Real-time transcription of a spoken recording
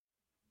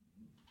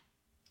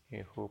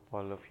I hope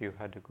all of you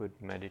had a good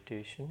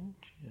meditation,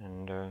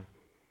 and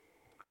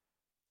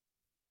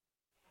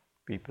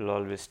people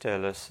always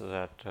tell us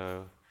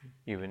that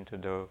even to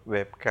the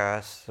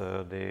webcasts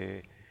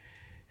they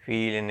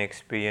feel and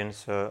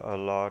experience a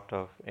lot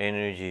of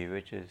energy,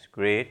 which is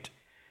great,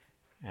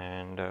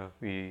 and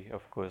we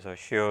of course are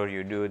sure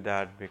you do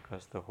that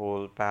because the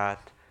whole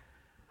path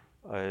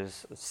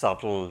is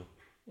subtle,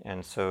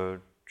 and so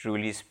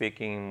truly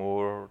speaking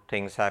more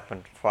things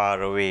happen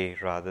far away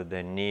rather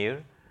than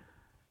near.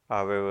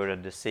 However,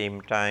 at the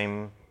same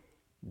time,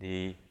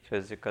 the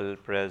physical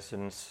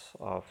presence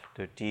of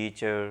the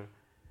teacher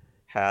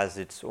has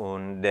its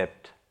own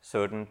depth.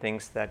 Certain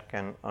things that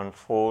can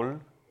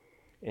unfold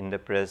in the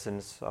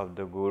presence of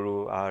the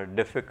Guru are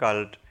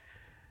difficult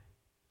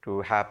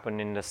to happen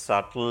in the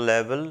subtle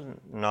level,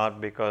 not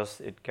because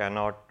it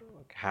cannot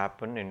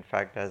happen. In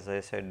fact, as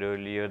I said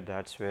earlier,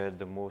 that's where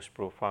the most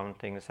profound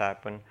things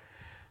happen.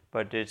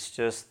 But it's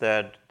just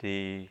that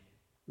the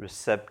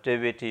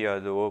receptivity or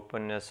the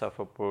openness of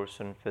a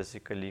person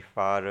physically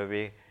far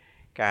away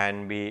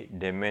can be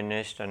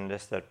diminished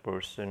unless that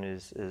person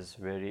is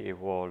very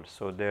evolved.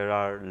 So there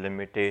are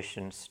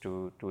limitations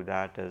to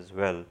that as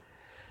well.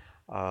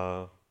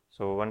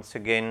 So once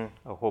again,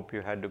 I hope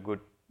you had a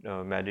good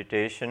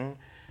meditation,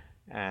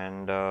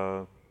 and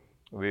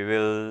we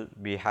will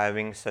be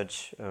having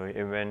such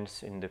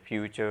events in the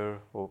future,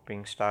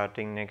 hoping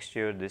starting next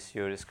year. This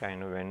year is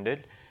kind of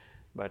ended,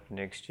 but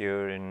next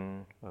year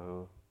in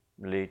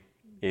late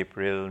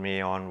April,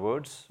 May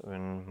onwards,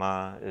 when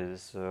Ma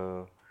is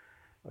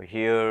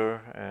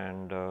here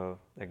and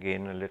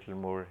again a little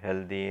more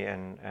healthy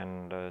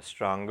and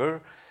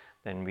stronger,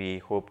 then we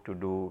hope to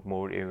do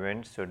more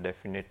events. So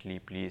definitely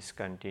please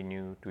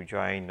continue to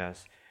join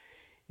us.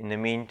 In the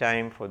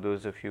meantime, for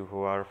those of you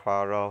who are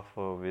far off,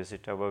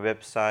 visit our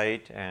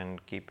website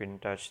and keep in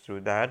touch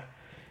through that.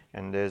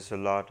 And there's a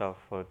lot of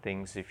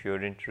things if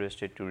you're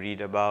interested to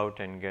read about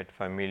and get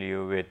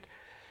familiar with.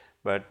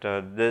 But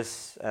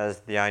this,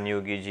 as the Dhyan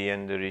Yogi Ji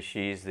and the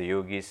Rishis, the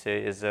yogis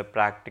say, is a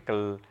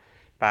practical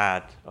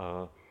path.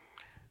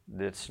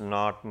 There's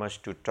not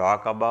much to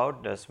talk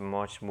about, there's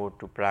much more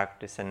to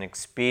practice, and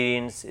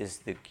experience is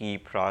the key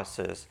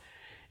process.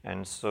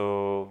 And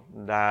so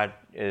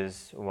that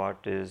is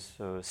what is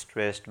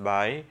stressed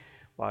by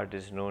what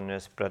is known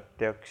as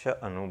Pratyaksha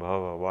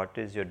Anubhava. What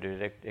is your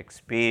direct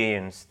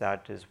experience,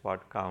 that is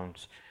what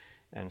counts.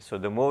 And so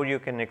the more you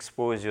can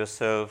expose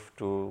yourself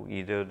to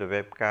either the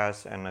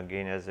webcast, and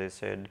again as I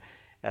said,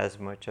 as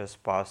much as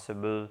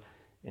possible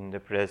in the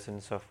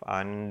presence of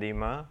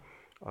Anandima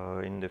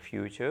in the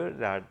future,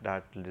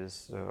 that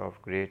is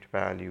of great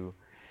value.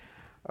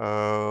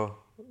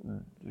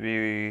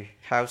 We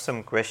have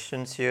some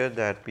questions here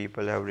that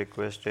people have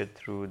requested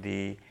through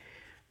the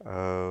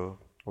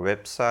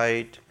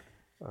website.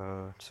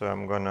 So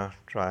I'm gonna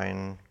try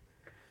and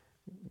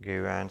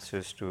give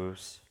answers to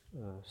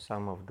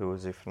some of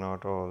those, if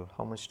not all.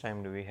 How much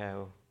time do we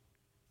have?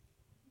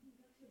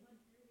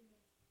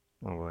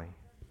 Oh boy.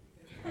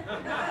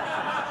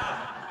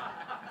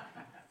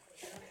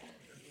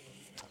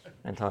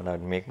 I thought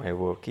I'd make my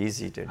work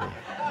easy today.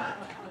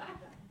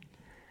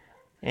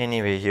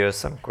 Anyway, here's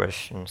some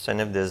questions,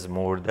 and if there's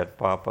more that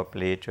pop up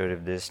later,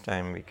 if there's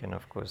time, we can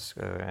of course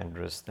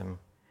address them.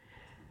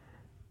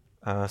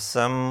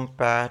 Some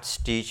paths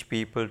teach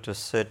people to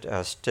sit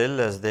as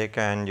still as they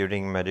can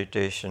during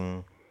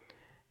meditation,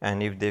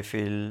 and if they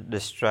feel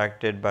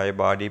distracted by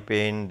body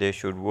pain, they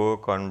should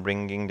work on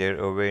bringing their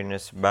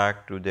awareness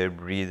back to their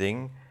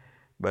breathing,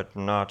 but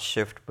not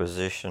shift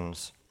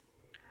positions.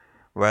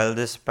 While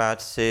this path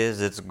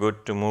says it's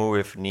good to move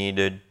if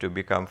needed, to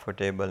be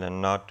comfortable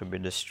and not to be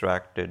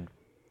distracted,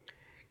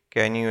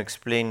 can you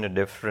explain the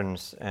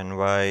difference and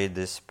why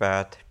this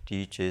path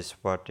teaches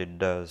what it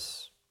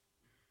does?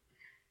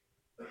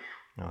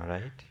 All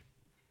right.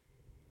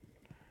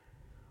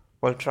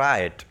 Well,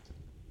 try it.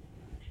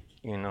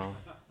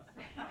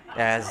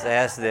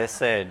 As they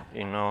said,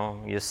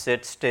 you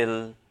sit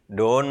still,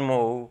 don't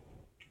move,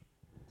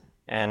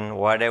 and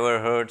whatever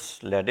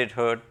hurts, let it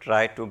hurt.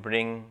 Try to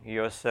bring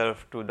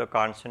yourself to the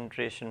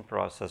concentration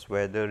process,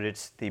 whether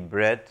it's the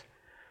breath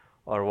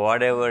or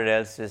whatever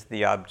else is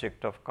the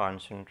object of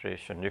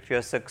concentration. If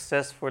you're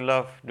successful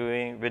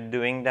with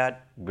doing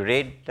that,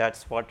 great,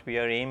 that's what we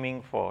are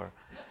aiming for.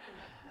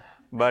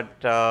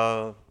 But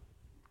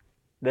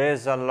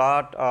there's a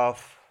lot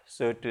of,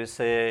 so to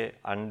say,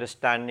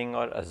 understanding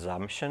or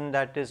assumption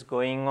that is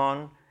going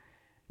on.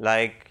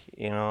 Like,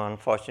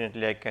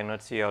 unfortunately I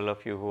cannot see all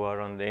of you who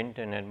are on the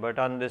internet, but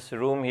on this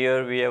room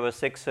here we have a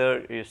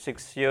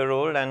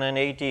 6-year-old and an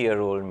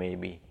 80-year-old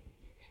maybe.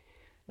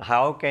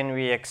 How can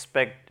we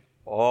expect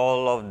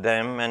all of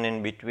them and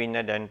in between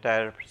that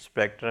entire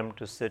spectrum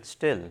to sit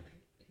still?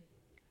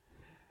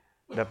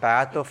 The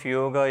path of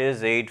yoga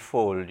is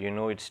eightfold.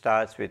 It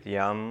starts with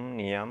yam,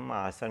 niyam,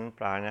 asana,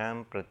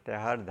 pranayam,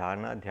 pratyahar,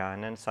 dharana,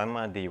 dhyana and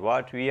samadhi.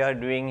 What we are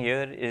doing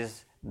here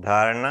is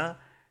dharana,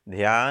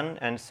 dhyan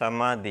and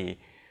samadhi.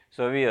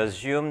 So we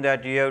assume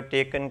that you have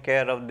taken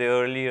care of the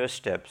earlier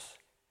steps.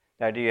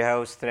 that you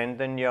have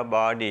strengthened your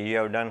body, you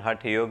have done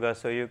Hatha Yoga,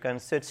 so you can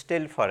sit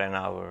still for an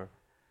hour.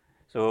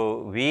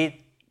 So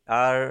we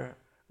are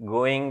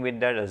going with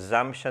that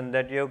assumption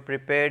that you have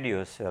prepared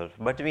yourself,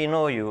 but we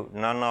know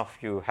none of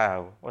you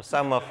have, or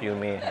some of you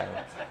may have,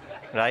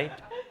 right?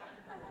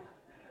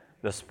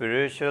 The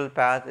spiritual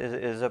path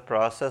is a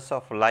process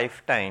of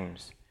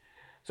lifetimes.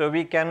 So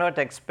we cannot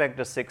expect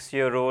a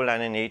 6-year-old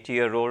and an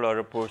 80-year-old or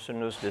a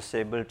person who's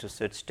disabled to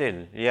sit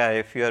still. Yeah,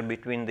 if you are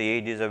between the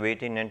ages of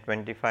 18 and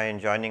 25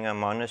 and joining a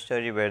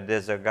monastery where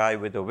there's a guy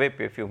with a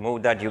whip, if you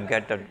move that, you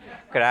get a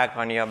crack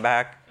on your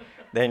back,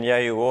 then yeah,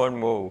 you won't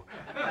move.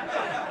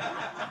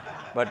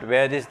 But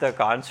where is the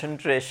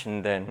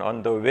concentration then?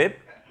 On the whip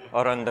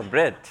or on the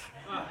breath?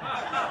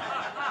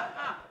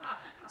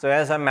 So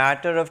as a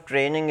matter of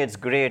training, it's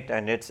great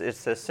and it's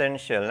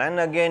essential. And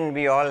again,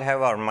 we all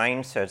have our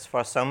mindsets.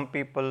 For some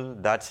people,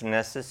 that's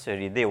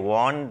necessary. They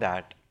want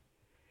that.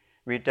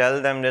 We tell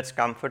them that's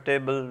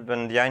comfortable.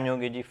 When Dhyan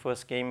Yogi Ji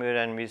first came here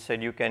and we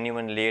said you can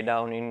even lay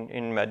down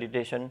in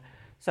meditation,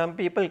 some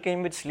people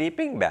came with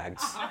sleeping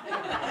bags.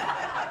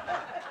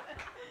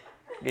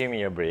 Give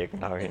me a break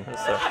now,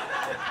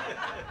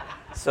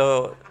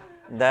 So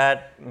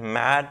that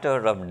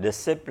matter of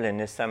discipline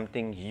is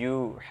something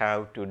you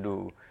have to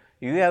do.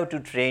 You have to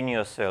train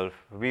yourself.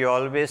 We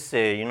always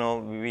say,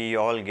 we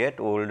all get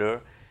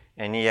older,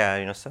 and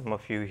yeah, some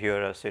of you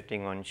here are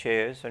sitting on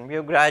chairs, and we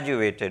have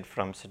graduated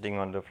from sitting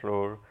on the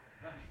floor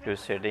to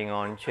sitting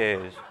on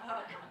chairs.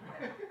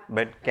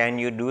 But can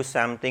you do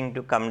something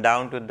to come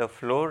down to the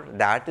floor?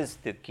 That is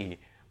the key.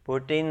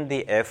 Put in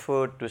the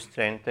effort to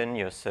strengthen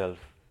yourself.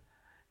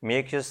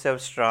 Make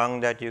yourself strong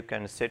that you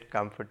can sit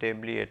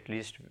comfortably at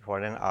least for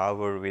an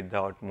hour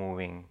without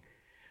moving.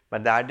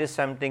 But that is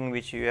something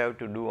which you have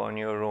to do on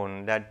your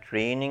own. That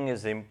training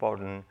is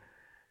important.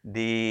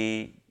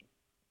 The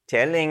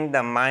telling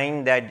the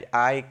mind that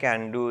I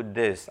can do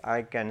this,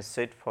 I can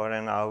sit for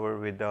an hour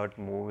without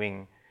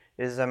moving,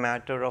 is a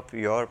matter of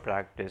your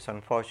practice.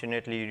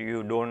 Unfortunately,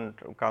 you don't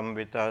come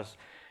with us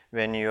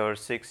when you're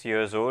 6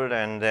 years old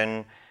and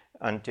then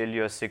until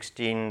you're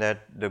 16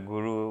 that the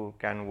Guru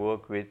can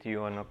work with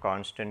you on a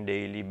constant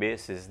daily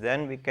basis.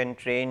 Then we can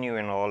train you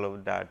in all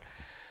of that.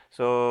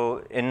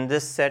 So in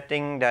this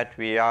setting that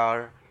we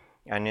are,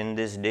 and in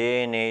this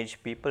day and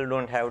age, people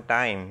don't have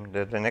time.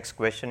 The next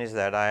question is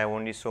that I have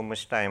only so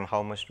much time,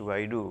 how much do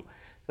I do?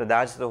 So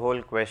that's the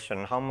whole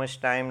question. How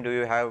much time do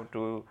you have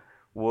to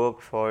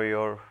work for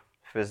your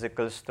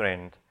physical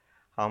strength?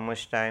 How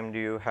much time do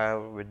you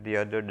have with the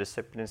other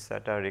disciplines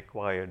that are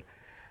required?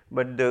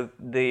 But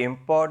the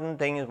important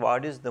thing is,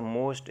 what is the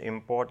most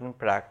important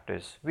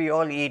practice? We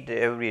all eat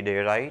every day,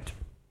 right?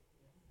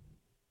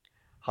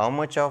 How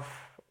much of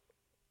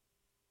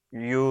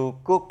you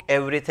cook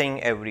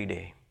everything every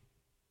day?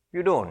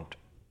 You don't.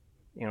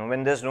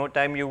 When there's no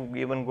time, you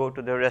even go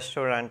to the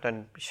restaurant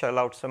and shell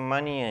out some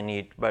money and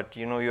eat. But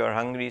you are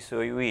hungry, so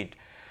you eat.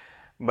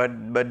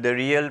 But the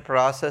real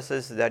process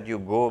is that you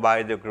go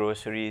buy the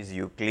groceries,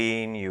 you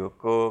clean, you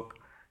cook,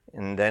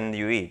 and then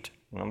you eat.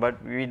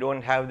 But we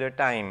don't have the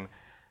time.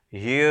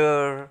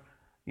 Here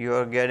you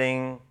are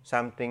getting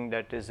something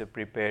that is a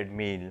prepared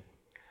meal.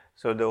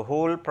 So the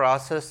whole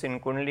process in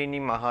Kundalini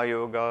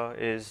Mahayoga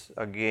is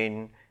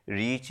again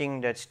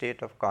reaching that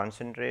state of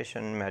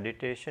concentration,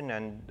 meditation,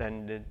 and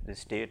then the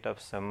state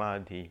of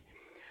samadhi.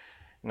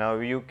 Now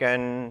you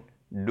can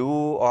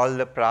do all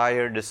the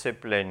prior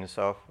disciplines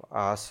of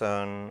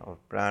asana, of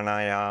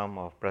pranayam,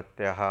 of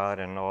pratyahar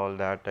and all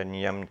that, and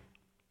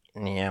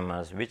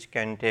niyamas, which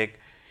can take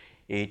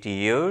 80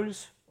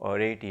 years or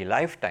 80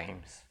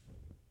 lifetimes.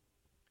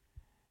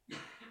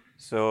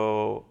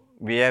 So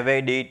we have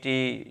had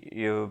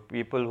 80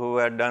 people who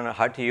have done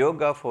Hatha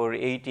Yoga for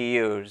 80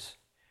 years.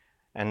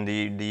 And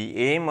the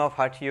aim of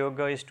Hatha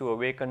Yoga is to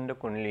awaken the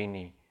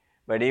Kundalini.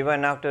 But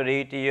even after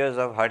 80 years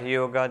of Hatha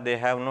Yoga, they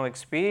have no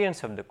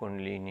experience of the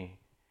Kundalini,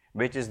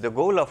 which is the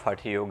goal of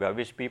Hatha Yoga,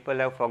 which people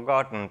have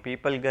forgotten.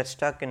 People get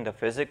stuck in the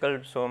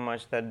physical so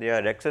much that they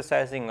are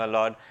exercising a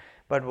lot.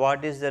 But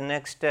what is the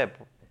next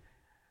step?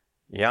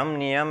 Yam,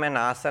 Niyam and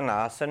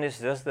Asana. Asana is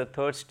just the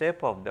third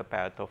step of the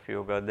path of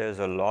yoga. There's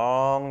a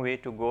long way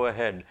to go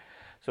ahead.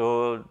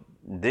 So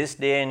this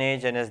day and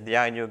age, and as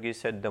Dhyan Yogi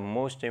said, the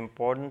most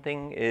important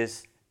thing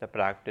is the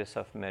practice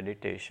of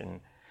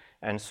meditation.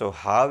 And so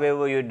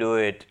however you do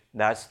it,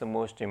 that's the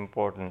most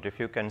important. If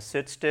you can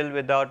sit still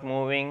without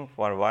moving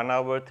for 1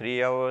 hour,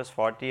 3 hours,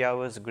 40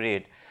 hours,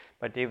 great.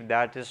 But if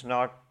that is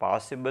not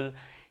possible,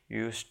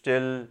 you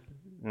still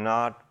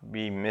not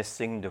be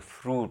missing the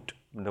fruit.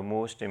 The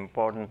most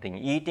important thing.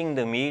 Eating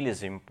the meal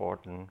is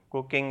important.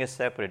 Cooking is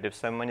separate. If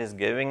someone is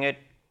giving it,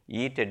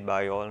 eat it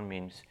by all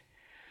means.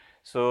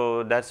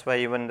 So that's why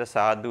even the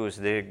sadhus,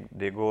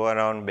 they go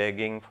around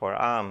begging for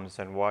alms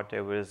and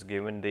whatever is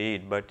given they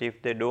eat. But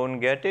if they don't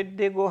get it,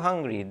 they go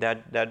hungry.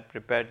 That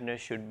preparedness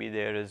should be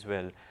there as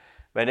well.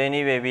 But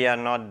anyway, we are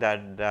not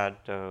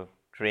that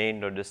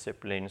trained or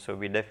disciplined. So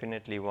we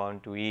definitely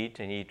want to eat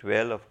and eat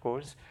well, of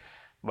course.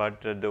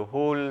 But the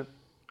whole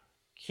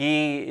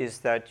key is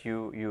that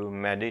you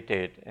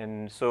meditate.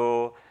 And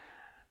so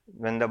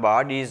when the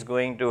body is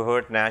going to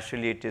hurt,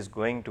 naturally it is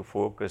going to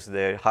focus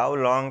there. How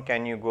long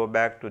can you go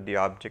back to the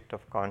object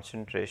of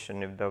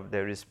concentration if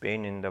there is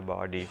pain in the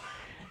body?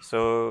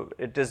 So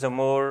it is a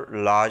more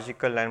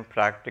logical and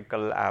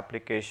practical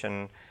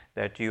application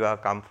that you are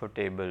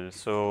comfortable.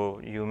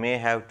 So you may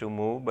have to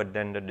move, but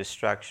then the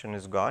distraction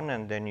is gone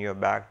and then you are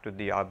back to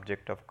the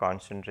object of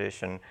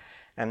concentration.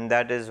 And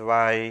that is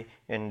why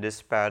in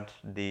this path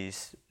the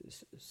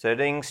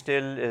sitting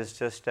still is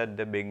just at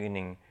the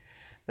beginning.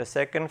 The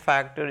second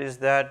factor is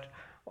that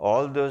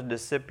all those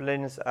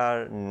disciplines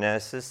are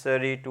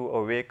necessary to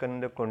awaken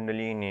the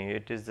Kundalini.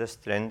 It is the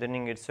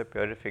strengthening, it's a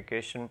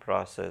purification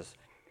process.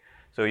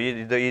 So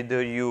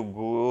either you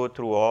go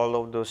through all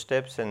of those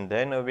steps and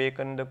then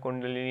awaken the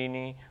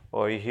Kundalini,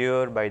 or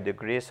here by the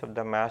grace of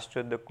the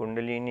Master the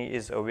Kundalini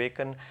is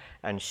awakened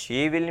and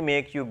she will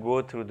make you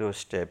go through those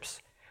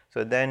steps.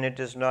 So then it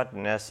is not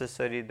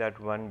necessary that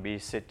one be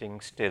sitting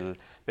still,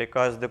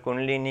 because the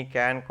Kundalini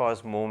can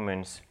cause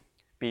movements.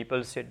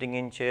 People sitting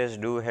in chairs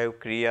do have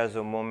kriyas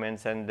or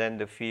moments, and then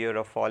the fear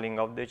of falling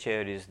off the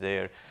chair is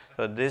there.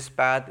 So this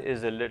path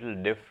is a little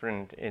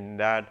different in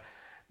that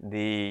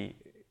the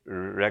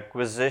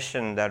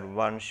requisition that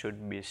one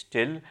should be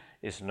still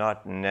is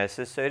not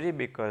necessary,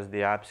 because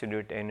the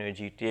absolute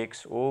energy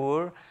takes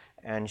over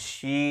and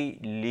she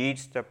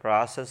leads the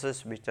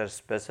processes which are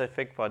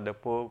specific for the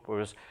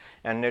purpose,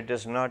 and it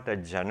is not a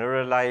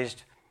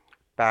generalized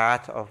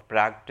path of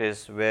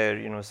practice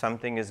where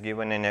something is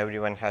given and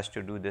everyone has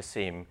to do the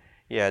same.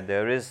 Yeah,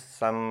 there is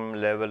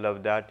some level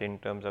of that in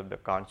terms of the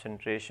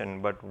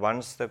concentration, but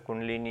once the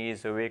Kundalini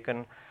is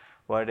awakened,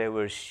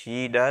 whatever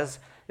she does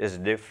is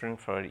different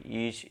for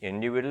each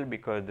individual,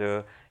 because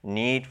the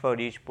need for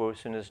each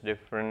person is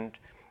different,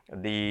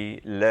 the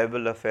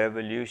level of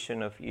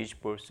evolution of each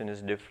person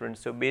is different.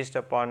 So based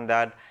upon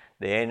that,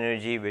 the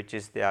energy, which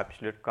is the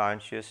absolute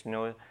consciousness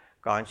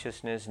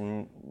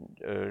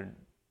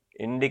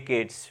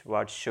indicates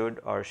what should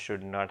or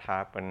should not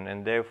happen,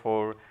 and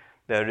therefore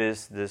there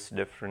is this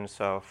difference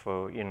of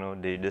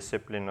the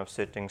discipline of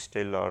sitting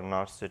still or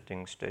not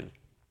sitting still.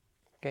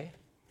 Okay.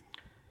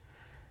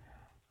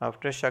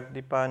 After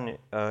Shaktipat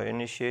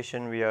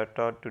initiation, we are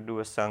taught to do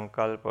a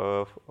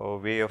sankalpa, a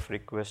way of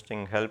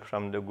requesting help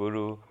from the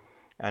Guru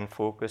and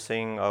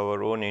focusing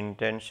our own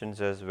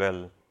intentions as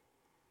well.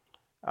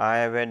 I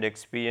have had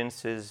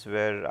experiences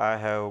where I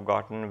have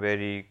gotten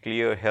very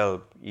clear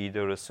help,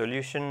 either a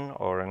solution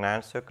or an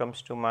answer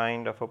comes to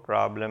mind of a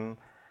problem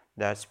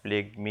that's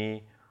plagued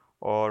me,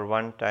 or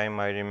one time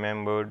I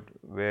remembered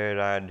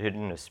where I had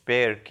hidden a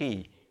spare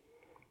key.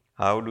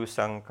 How do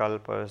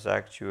sankalpas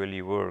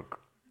actually work?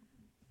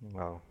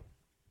 Wow.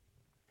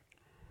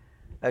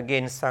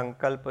 Again,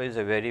 sankalpa is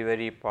a very,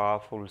 very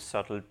powerful,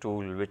 subtle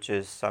tool, which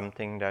is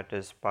something that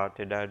is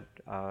parted at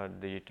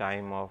the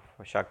time of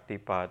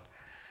Shaktipat.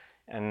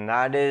 And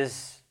that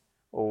is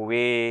a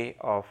way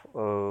of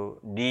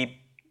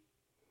deep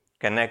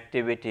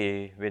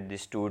connectivity with the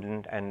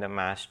student and the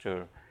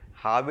master.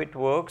 How it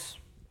works?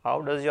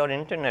 How does your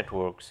internet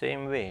work?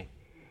 Same way.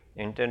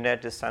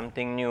 Internet is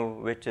something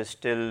new which is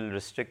still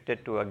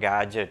restricted to a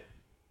gadget.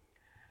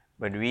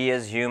 But we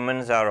as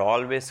humans are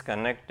always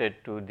connected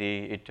to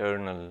the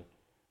eternal,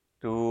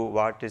 to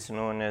what is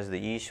known as the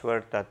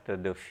Ishwar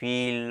Tattva, the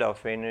field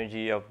of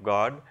energy of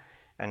God.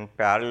 And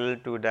parallel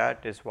to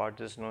that is what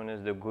is known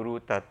as the Guru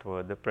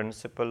Tattva, the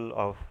principle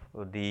of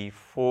the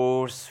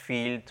force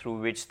field through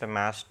which the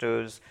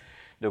masters,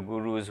 the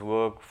Gurus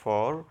work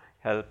for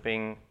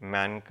helping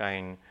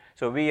mankind.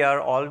 So we are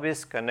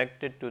always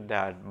connected to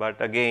that,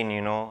 but again,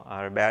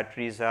 our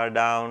batteries are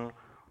down,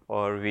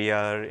 or we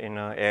are in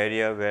an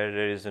area where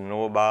there is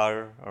no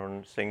bar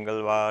or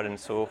single bar and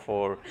so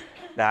forth.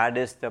 That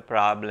is the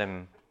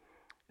problem.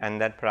 And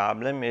that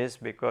problem is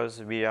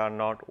because we are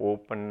not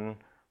open.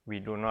 We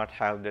do not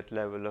have that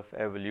level of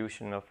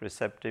evolution of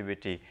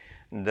receptivity.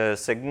 The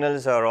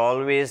signals are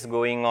always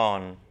going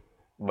on,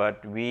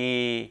 but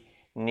we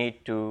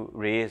need to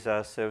raise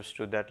ourselves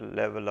to that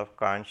level of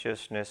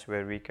consciousness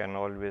where we can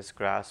always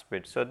grasp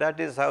it. So that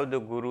is how the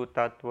Guru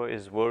Tattva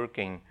is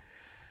working.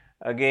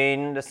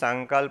 Again, the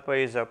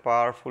Sankalpa is a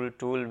powerful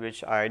tool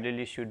which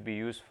ideally should be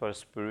used for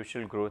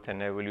spiritual growth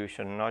and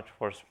evolution, not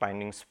for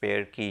finding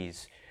spare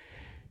keys.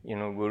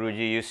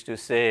 Guruji used to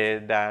say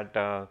that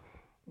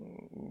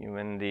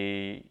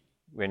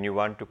when you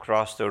want to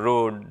cross the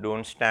road,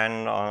 don't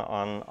stand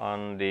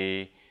on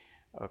the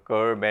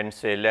curb and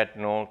say, let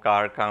no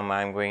car come,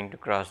 I am going to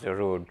cross the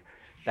road.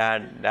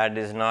 That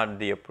is not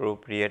the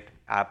appropriate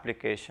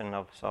application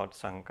of what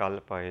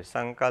sankalpa is.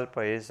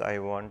 Sankalpa is, I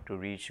want to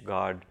reach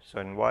God. So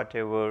in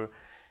whatever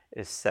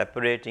is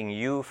separating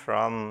you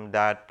from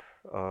that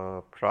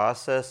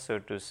process, so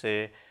to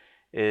say,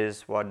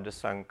 is what the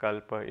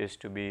sankalpa is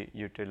to be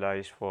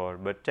utilized for.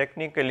 But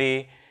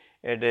technically,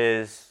 it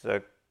is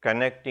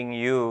connecting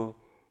you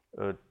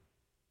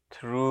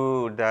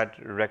through that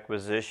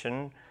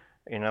requisition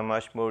in a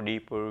much more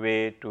deeper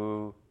way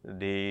to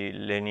the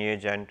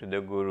lineage and to the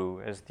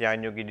Guru. As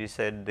Dhyan Yogi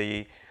said,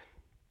 the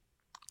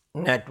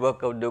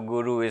network of the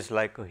Guru is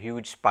like a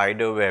huge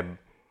spider web.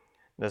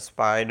 The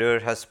spider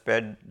has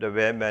spread the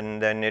web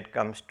and then it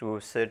comes to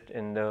sit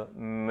in the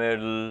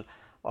middle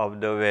of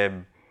the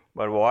web.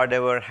 But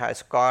whatever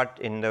has caught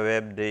in the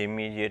web, they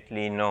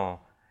immediately know.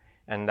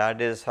 And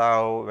that is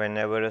how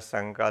whenever a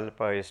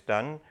sankalpa is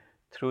done,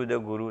 through the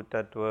Guru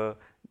Tattva,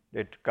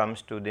 it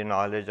comes to the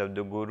knowledge of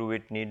the Guru.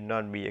 It need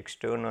not be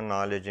external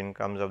knowledge in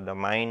terms of the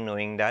mind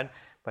knowing that,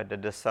 but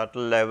at the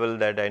subtle level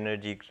that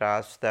energy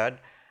grasps that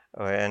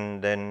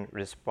and then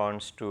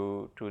responds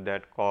to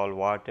that call,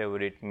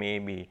 whatever it may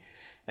be.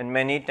 And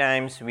many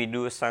times we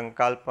do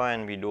sankalpa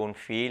and we don't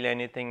feel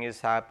anything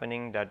is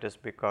happening. That is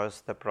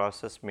because the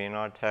process may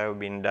not have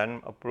been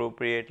done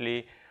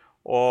appropriately,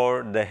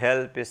 or the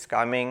help is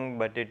coming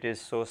but it is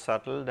so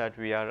subtle that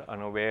we are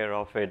unaware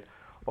of it,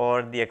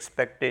 or the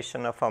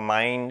expectation of a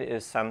mind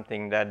is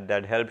something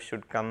that help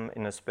should come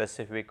in a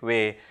specific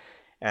way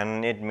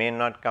and it may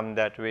not come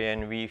that way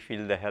and we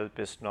feel the help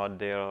is not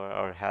there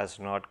or has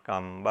not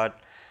come. But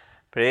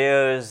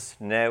prayers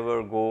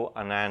never go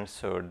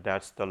unanswered,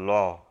 that's the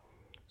law.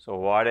 So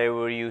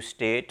whatever you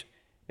state,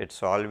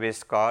 it's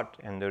always caught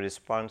and the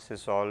response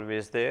is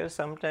always there.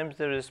 Sometimes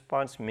the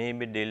response may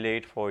be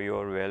delayed for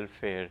your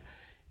welfare,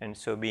 and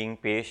so being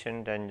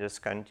patient and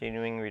just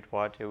continuing with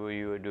whatever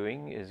you are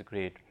doing is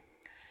great.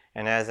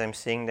 And as I'm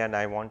saying that,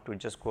 I want to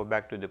just go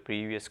back to the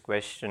previous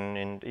question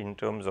in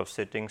terms of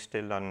sitting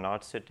still or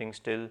not sitting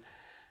still.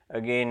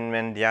 Again,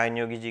 when Dhyan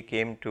Yogi Ji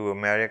came to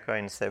America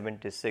in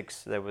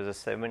 76, there was a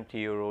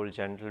 70-year-old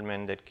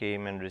gentleman that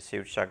came and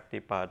received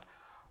Shaktipat.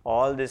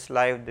 All this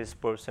life, this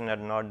person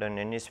had not done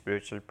any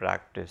spiritual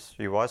practice.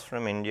 He was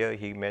from India,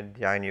 he met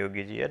Dhyan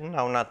Yogi Ji, and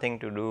now nothing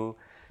to do,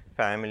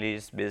 family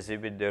is busy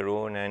with their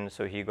own, and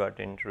so he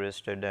got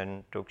interested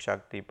and took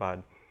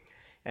Shaktipat.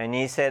 And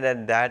he said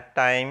at that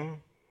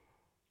time,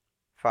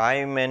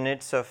 5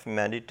 minutes of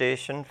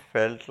meditation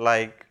felt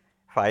like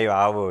 5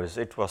 hours.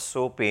 It was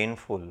so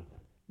painful,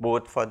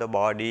 both for the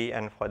body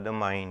and for the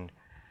mind.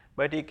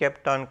 But he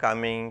kept on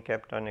coming,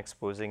 kept on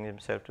exposing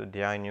himself to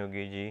Dhyan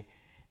Yogi Ji.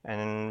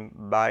 And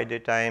by the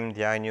time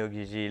Dhyan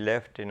Yogi Ji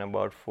left in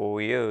about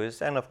 4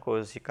 years, and of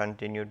course he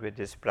continued with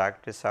his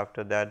practice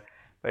after that.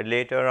 But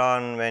later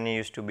on, when he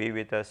used to be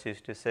with us, he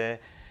used to say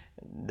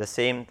the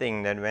same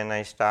thing, that when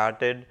I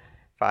started,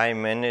 5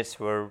 minutes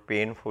were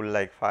painful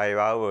like 5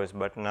 hours,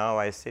 but now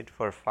I sit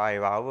for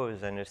 5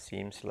 hours and it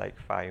seems like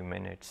 5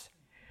 minutes.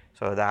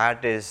 So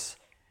that is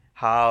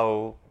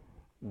how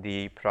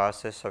the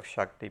process of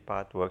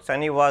Shaktipat works.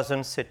 And he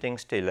wasn't sitting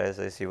still,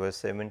 as he was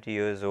 70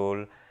 years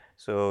old.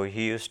 So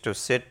he used to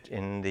sit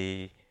in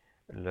the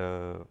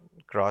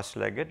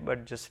cross-legged,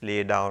 but just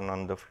lay down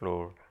on the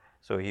floor.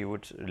 So he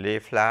would lay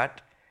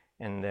flat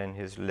and then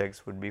his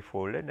legs would be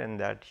folded, and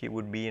that he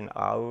would be in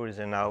hours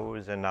and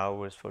hours and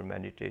hours for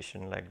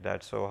meditation like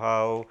that. So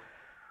how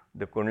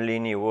the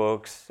Kundalini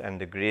works and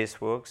the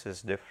grace works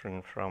is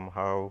different from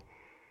how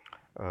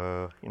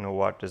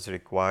what is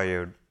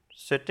required.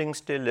 Sitting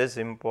still is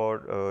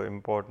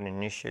important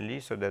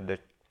initially so that the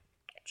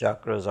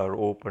chakras are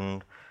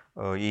opened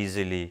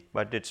easily,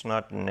 but it's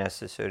not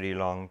necessary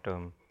long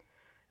term.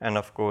 And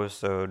of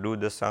course, do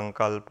the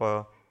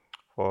sankalpa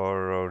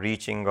for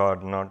reaching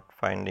God, not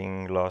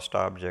finding lost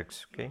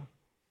objects. Okay.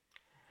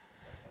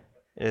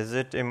 Is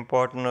it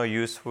important or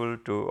useful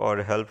to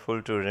or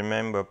helpful to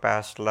remember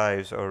past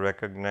lives or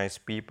recognize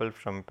people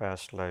from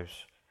past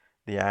lives?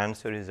 The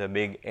answer is a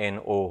big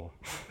No.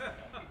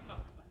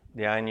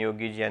 Dhyan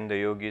Yogi Ji and the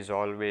yogis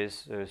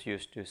always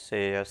used to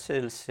say, or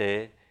still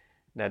say,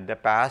 that the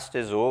past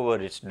is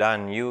over, it's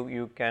done.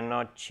 You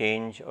cannot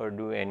change or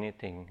do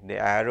anything. The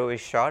arrow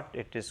is shot,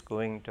 it is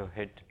going to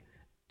hit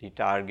the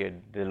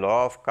target. The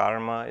law of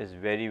karma is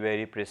very,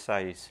 very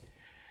precise.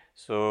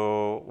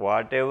 So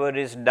whatever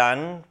is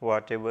done,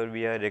 whatever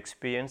we are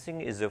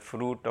experiencing is a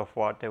fruit of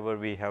whatever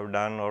we have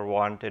done or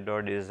wanted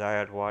or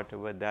desired,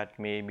 whatever that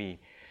may be.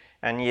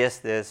 And yes,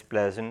 there's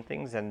pleasant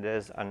things and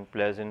there's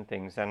unpleasant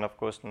things, and of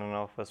course none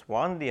of us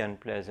want the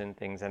unpleasant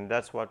things, and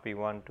that's what we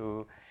want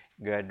to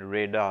get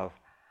rid of.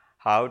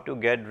 How to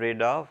get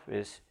rid of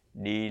is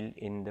deal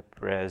in the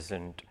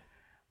present.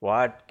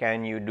 What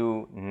can you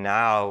do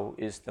now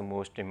is the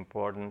most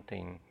important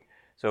thing.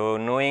 So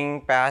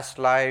knowing past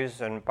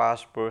lives and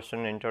past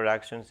person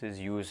interactions is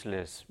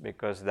useless,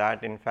 because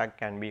that in fact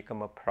can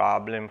become a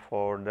problem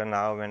for the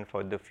now and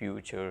for the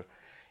future.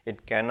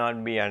 It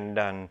cannot be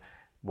undone.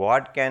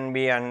 What can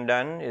be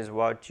undone is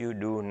what you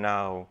do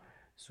now.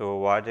 So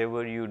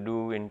whatever you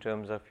do in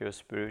terms of your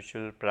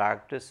spiritual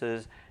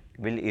practices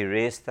will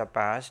erase the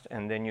past,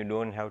 and then you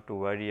don't have to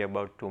worry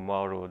about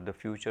tomorrow. The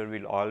future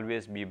will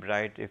always be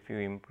bright if you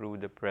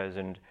improve the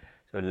present.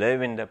 So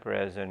live in the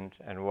present,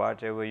 and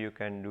whatever you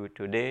can do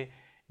today,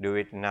 do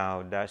it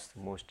now. That's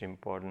the most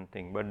important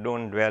thing. But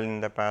don't dwell in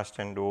the past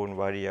and don't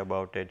worry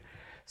about it.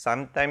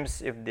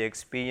 Sometimes if the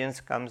experience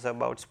comes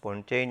about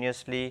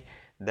spontaneously,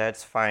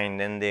 that's fine.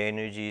 Then the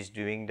energy is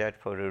doing that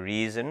for a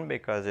reason,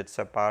 because it's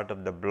a part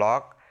of the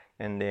block,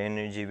 and the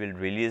energy will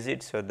release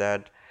it so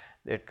that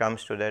it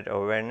comes to that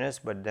awareness,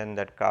 but then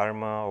that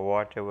karma or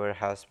whatever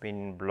has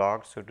been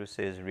blocked, so to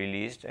say, is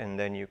released, and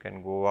then you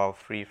can go out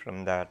free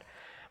from that.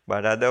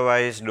 But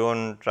otherwise,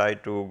 don't try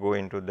to go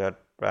into that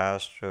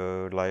past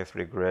life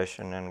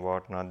regression and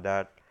whatnot.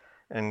 That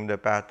in the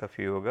path of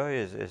yoga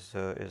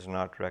is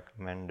not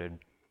recommended.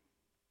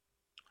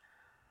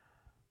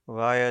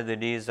 Why are the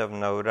days of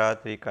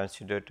Navratri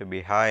considered to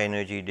be high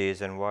energy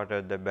days, and what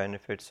are the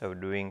benefits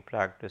of doing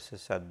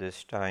practices at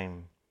this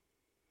time?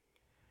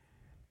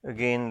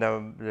 Again,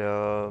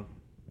 the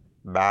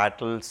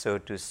battle, so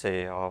to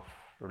say, of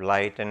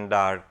light and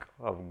dark,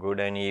 of good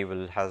and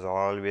evil has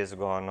always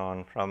gone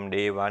on from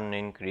day one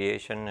in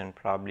creation, and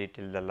probably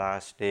till the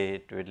last day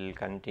it will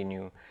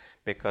continue,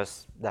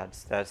 because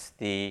that's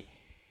the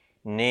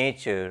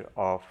nature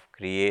of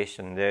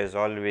creation. There is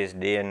always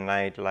day and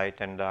night, light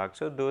and dark.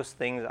 So those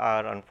things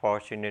are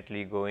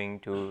unfortunately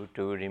going to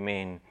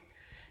remain.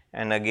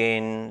 And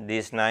again,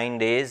 these 9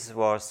 days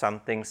was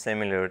something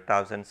similar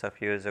thousands of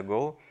years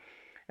ago,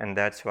 and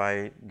that's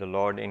why the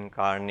Lord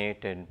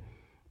incarnated.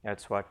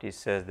 That's what he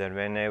says, that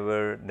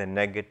whenever the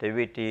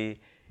negativity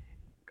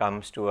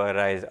comes to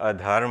arise,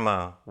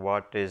 adharma,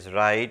 what is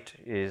right,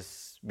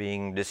 is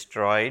being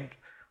destroyed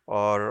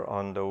or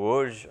on the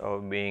verge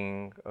of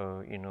being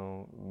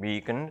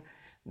weakened,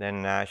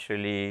 then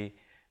naturally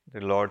the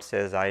Lord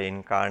says, I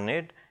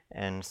incarnate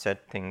and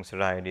set things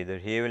right. Either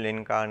he will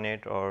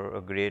incarnate or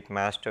a great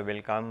master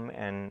will come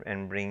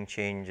and bring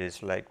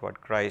changes like what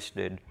Christ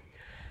did.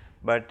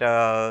 But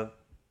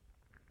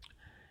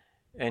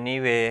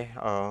anyway,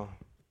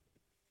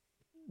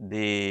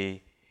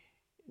 the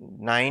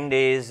 9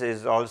 days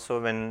is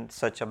also when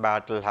such a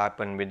battle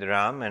happened with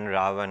Ram and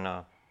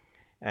Ravana.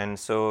 And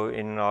so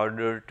in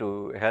order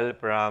to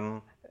help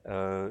Ram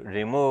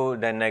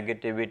remove the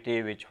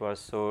negativity which was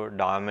so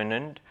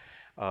dominant,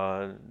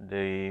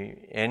 the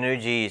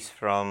energies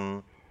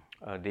from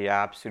the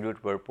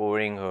Absolute were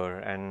pouring her.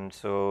 And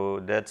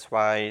so that's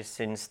why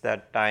since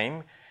that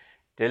time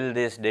till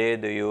this day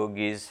the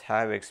yogis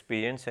have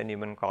experienced, and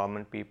even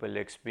common people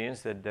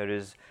experience, that there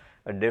is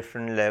a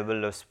different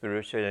level of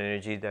spiritual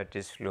energy that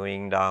is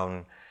flowing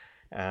down,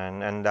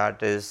 and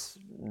that is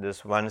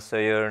this once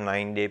a year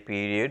 9-day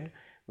period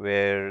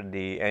where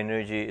the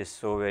energy is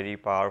so very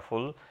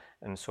powerful,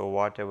 and so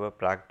whatever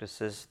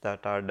practices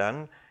that are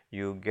done,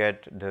 you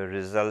get the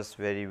results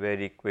very,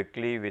 very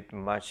quickly with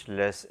much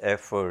less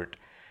effort.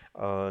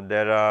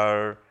 There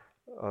are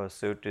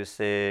so to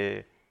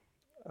say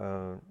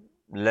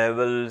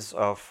levels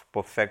of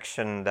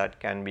perfection that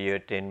can be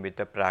attained with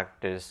a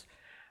practice.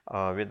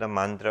 With a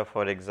mantra,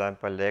 for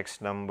example,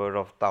 X number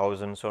of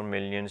thousands or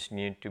millions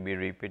need to be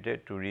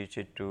repeated to reach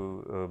it,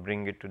 to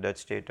bring it to that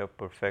state of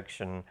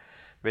perfection,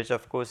 which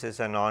of course is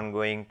an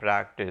ongoing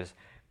practice.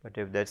 But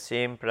if that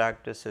same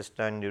practice is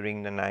done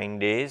during the 9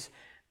 days,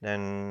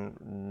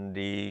 then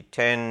the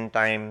 10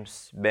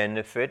 times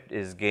benefit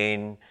is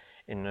gained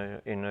in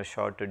a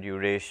shorter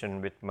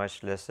duration with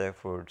much less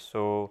effort.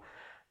 So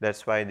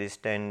that's why these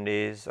 10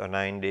 days or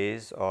 9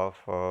 days of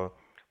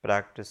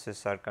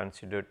practices are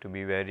considered to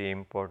be very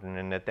important.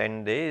 In the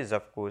 10 days,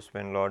 of course,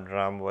 when Lord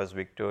Ram was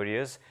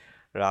victorious,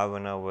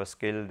 Ravana was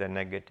killed, the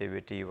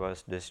negativity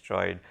was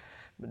destroyed.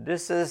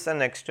 This is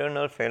an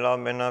external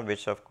phenomena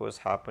which of course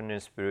happened in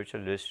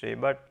spiritual history,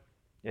 but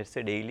it's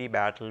a daily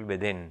battle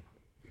within.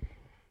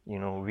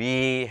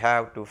 We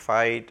have to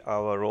fight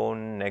our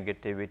own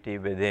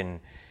negativity within.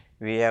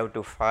 We have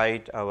to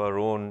fight our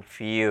own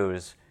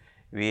fears.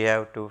 We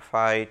have to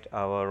fight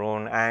our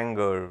own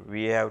anger.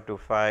 We have to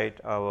fight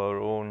our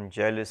own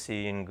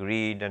jealousy and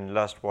greed and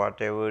lust,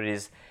 whatever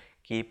is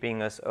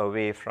keeping us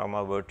away from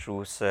our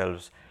true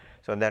selves.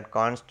 So that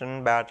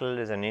constant battle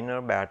is an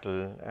inner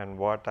battle, and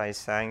what I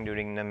sang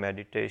during the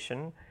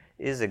meditation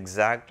is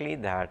exactly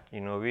that.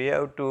 We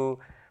have to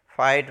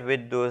fight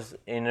with those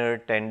inner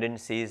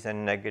tendencies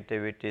and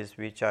negativities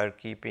which are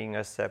keeping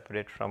us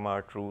separate from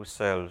our true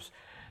selves.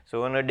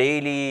 So on a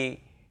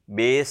daily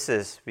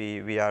basis,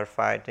 we are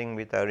fighting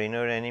with our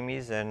inner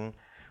enemies, and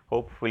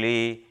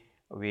hopefully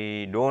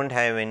we don't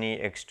have any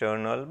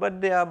external,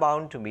 but they are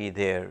bound to be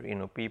there.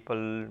 People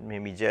may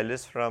be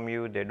jealous from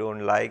you, they don't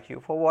like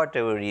you for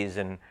whatever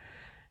reason,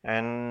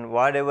 and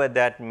whatever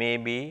that may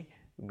be,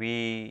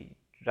 we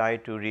try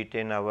to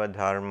retain our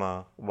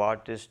dharma.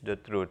 What is the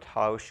truth?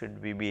 How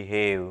should we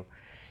behave?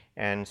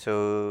 And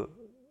so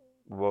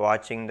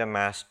watching the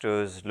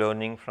masters,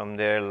 learning from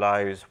their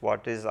lives,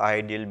 what is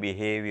ideal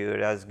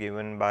behavior as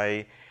given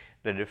by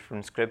the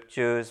different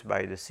scriptures,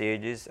 by the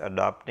sages,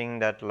 adopting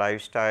that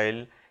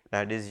lifestyle,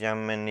 that is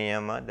yama and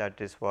niyama,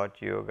 that is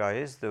what yoga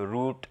is, the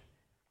root,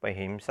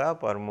 ahimsa,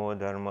 paramo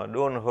dharma.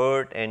 Don't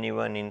hurt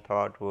anyone in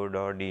thought, word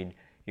or deed.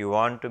 You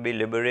want to be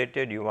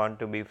liberated, you want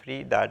to be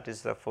free, that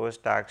is the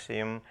first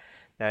axiom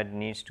that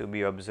needs to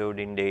be observed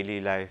in daily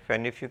life.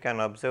 And if you can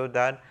observe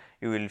that,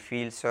 you will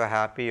feel so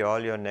happy, all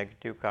your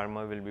negative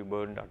karma will be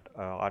burned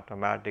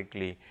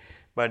automatically.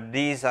 But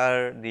these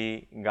are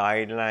the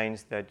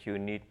guidelines that you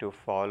need to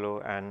follow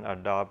and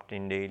adopt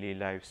in daily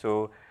life.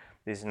 So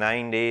these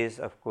 9 days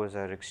of course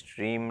are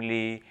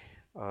extremely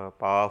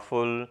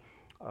powerful.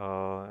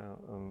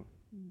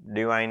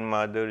 Divine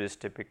Mother is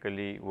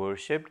typically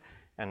worshipped,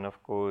 And of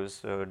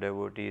course,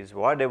 devotees,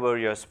 whatever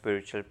your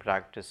spiritual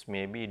practice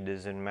may be, it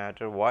doesn't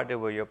matter.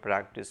 Whatever your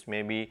practice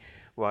may be,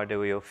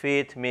 whatever your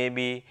faith may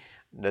be,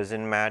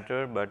 doesn't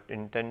matter. But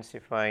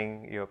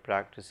intensifying your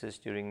practices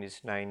during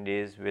these 9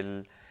 days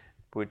will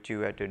put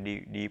you at a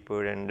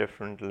deeper and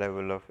different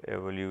level of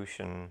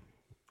evolution.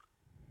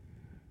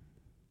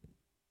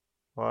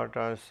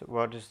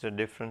 What is the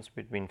difference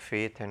between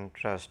faith and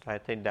trust? I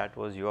think that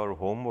was your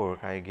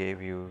homework I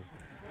gave you.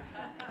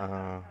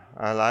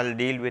 I'll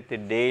deal with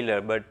it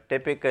later, but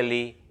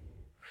typically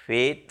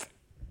faith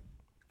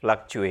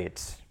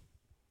fluctuates.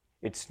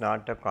 It's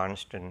not a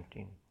constant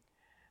thing.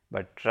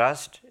 But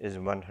trust is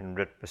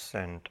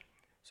 100%.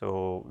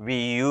 So we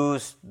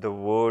use the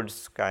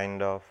words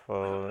kind of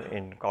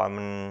in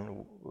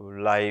common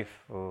life,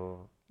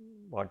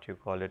 what you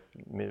call it,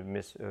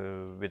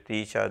 with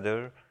each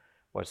other.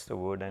 What's the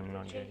word I'm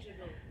not getting?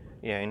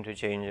 Yeah,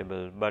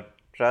 interchangeable. But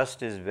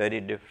trust is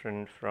very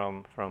different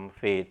from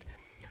faith.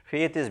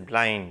 Faith is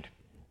blind.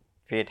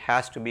 Faith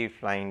has to be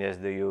blind, as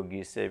the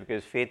yogis say,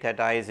 because faith had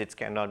eyes, it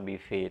cannot be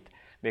faith.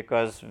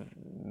 Because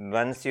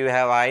once you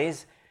have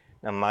eyes,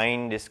 the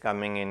mind is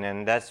coming in,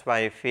 and that's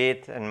why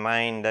faith and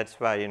mind, that's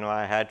why,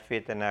 I had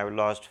faith and I've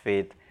lost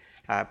faith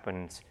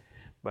happens.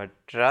 But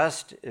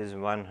trust is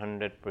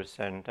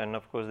 100%. And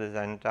of course, this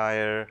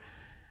entire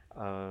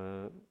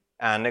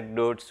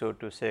anecdote, so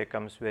to say,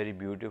 comes very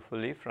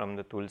beautifully from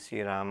the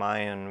Tulsi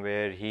Ramayana,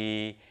 where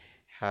he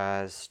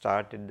has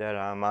started the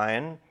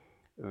Ramayana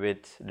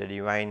with the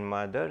Divine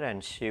Mother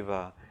and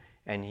Shiva,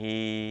 and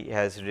he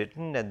has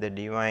written that the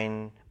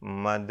Divine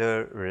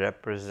Mother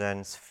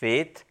represents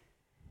faith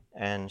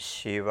and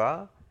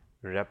Shiva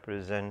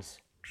represents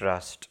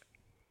trust.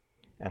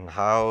 And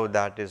how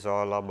that is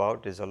all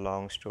about is a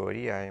long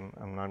story.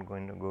 I'm not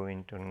going to go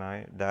into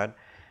that,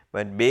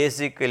 but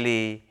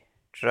basically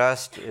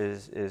trust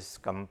is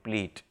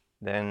complete.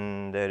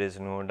 Then there is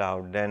no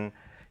doubt. Then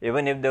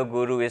even if the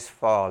guru is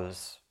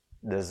false,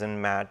 doesn't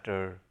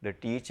matter. The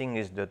teaching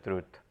is the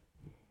truth.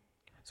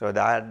 So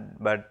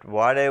but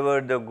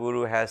whatever the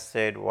guru has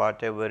said,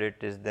 whatever it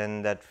is,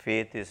 then that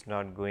faith is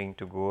not going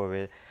to go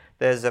away.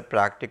 There's a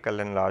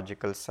practical and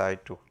logical side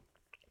to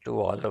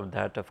all of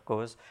that, of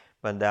course,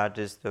 but that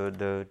is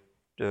the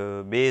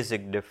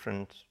basic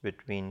difference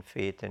between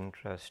faith and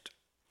trust.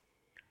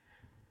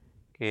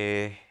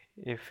 Okay,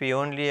 if we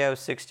only have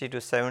 60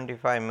 to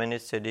 75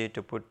 minutes a day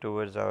to put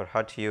towards our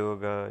Hatha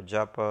Yoga,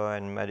 Japa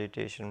and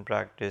meditation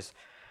practice,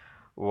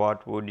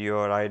 what would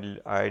your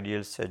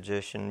ideal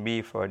suggestion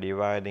be for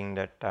dividing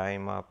that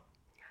time up?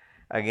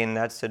 Again,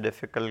 that's a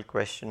difficult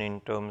question in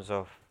terms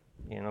of,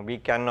 we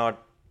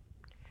cannot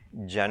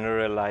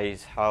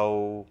generalize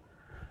how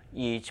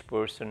each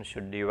person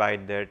should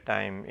divide their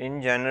time. In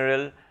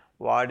general,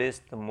 what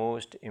is the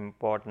most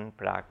important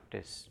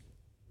practice?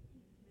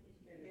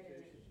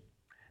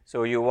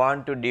 So you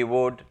want to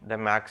devote the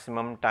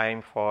maximum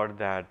time for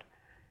that.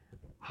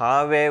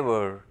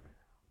 However,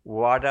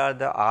 what are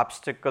the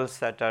obstacles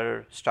that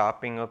are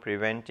stopping or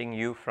preventing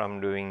you from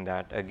doing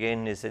that?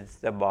 Again, is it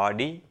the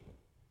body?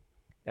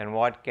 And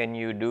what can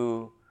you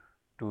do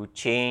to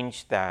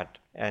change that?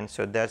 And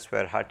so that's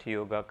where Hatha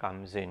Yoga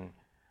comes in.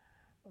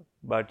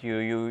 But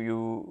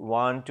you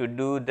want to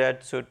do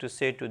that, so to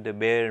say, to the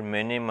bare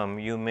minimum.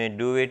 You may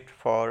do it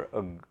for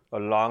a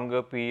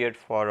longer period,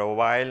 for a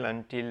while,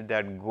 until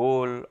that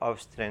goal of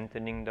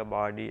strengthening the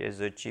body is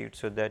achieved,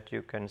 so that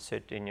you can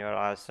sit in your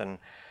asana.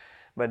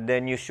 But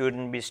then you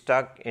shouldn't be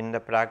stuck in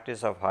the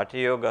practice of Hatha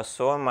Yoga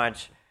so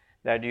much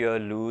that you are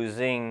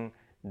losing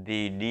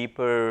the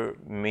deeper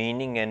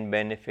meaning and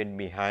benefit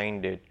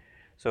behind it.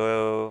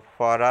 So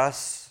for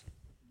us,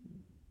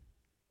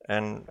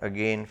 and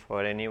again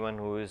for anyone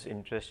who is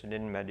interested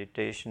in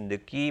meditation, the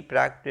key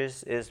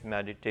practice is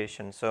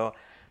meditation. So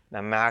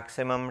the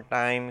maximum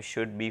time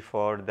should be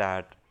for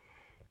that.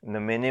 The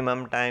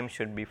minimum time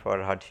should be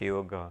for Hatha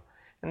Yoga.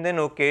 And then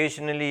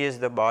occasionally, as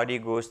the body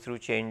goes through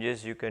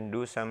changes, you can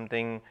do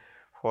something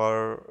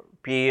for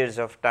periods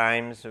of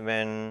times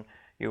when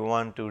you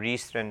want to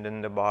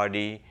re-strengthen the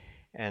body,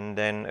 and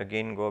then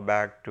again go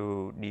back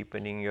to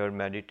deepening your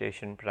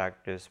meditation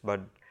practice.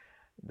 But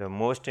the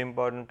most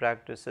important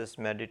practice is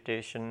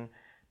meditation.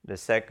 The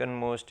second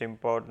most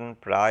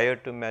important prior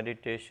to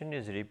meditation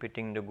is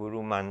repeating the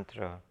Guru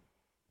Mantra.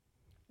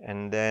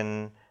 And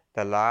then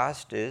the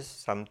last is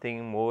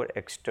something more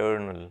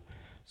external.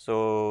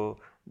 So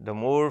the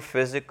more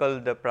physical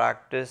the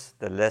practice,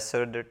 the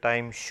lesser the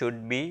time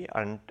should be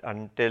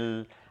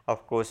until,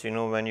 of course,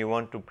 when you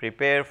want to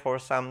prepare for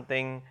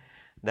something,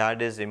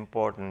 that is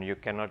important. You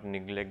cannot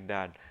neglect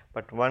that.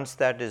 But once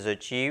that is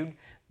achieved,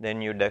 then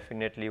you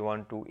definitely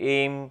want to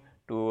aim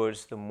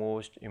towards the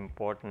most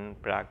important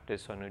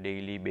practice on a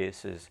daily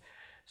basis.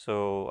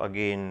 So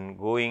again,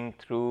 going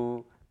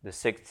through the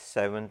 6th,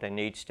 7th and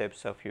 8th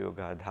steps of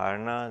yoga: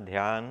 dharana,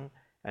 dhyan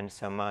and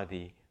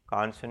samadhi,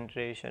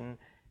 concentration,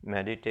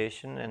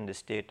 meditation and the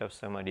state of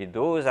samadhi.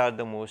 Those are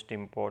the most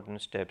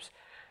important steps.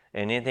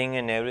 Anything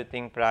and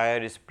everything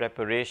prior is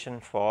preparation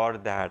for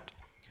that.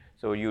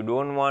 So you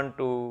don't want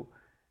to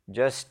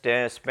just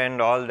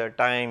spend all the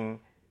time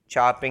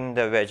chopping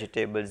the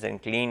vegetables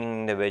and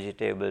cleaning the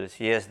vegetables.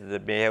 Yes,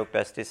 they have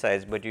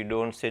pesticides, but you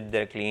don't sit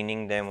there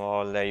cleaning them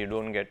all, that you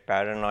don't get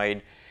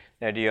paranoid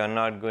that you are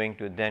not going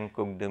to then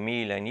cook the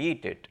meal and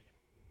eat it.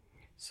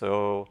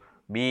 So,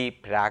 be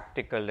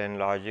practical and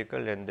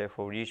logical, and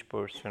therefore each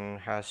person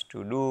has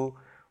to do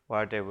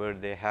whatever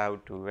they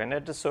have to. And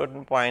at a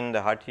certain point,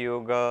 the Hatha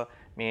Yoga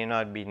may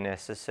not be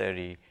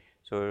necessary.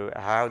 So,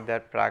 have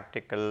that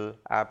practical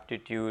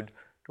aptitude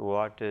to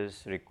what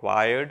is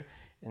required,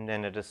 and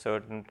then at a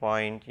certain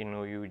point,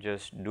 you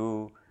just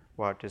do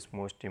what is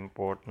most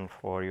important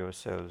for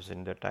yourselves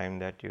in the time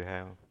that you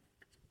have.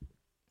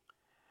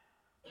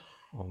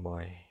 Oh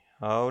boy,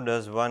 how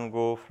does one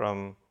go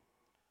from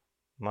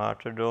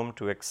martyrdom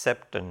to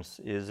acceptance?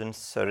 Isn't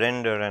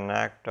surrender an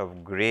act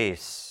of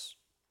grace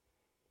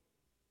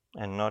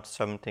and not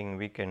something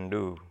we can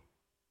do?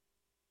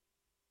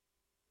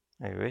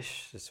 I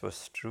wish this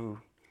was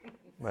true,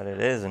 but it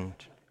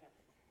isn't.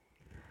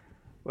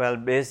 Well,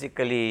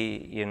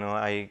 basically,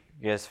 I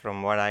guess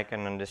from what I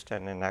can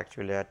understand, and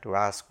actually I had to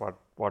ask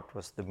what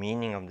was the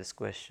meaning of this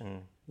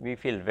question. We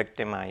feel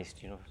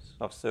victimized,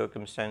 of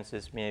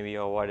circumstances maybe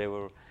or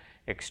whatever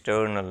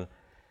external.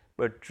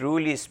 But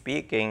truly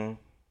speaking,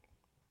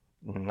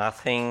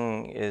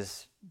 nothing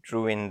is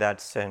true in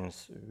that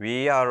sense.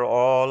 We are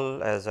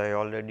all, as I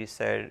already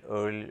said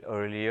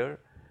earlier,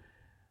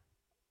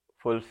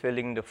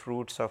 fulfilling the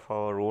fruits of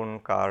our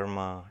own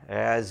karma.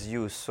 As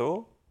you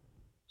sow,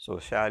 so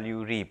shall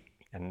you reap.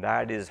 And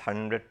that is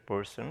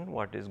 100%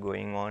 what is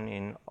going on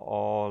in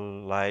all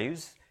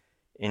lives,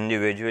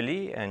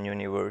 individually and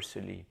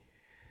universally.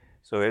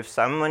 So if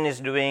someone is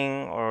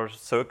doing or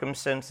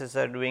circumstances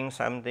are doing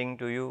something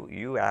to you,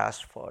 you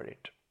asked for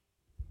it.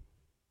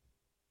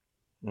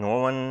 No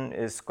one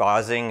is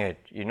causing it.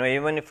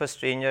 Even if a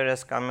stranger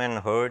has come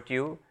and hurt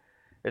you,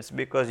 it's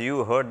because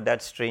you hurt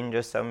that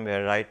stranger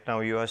somewhere. Right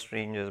now you are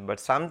strangers, but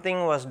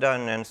something was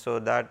done, and so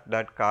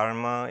that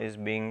karma is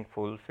being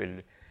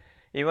fulfilled.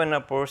 Even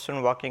a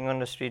person walking on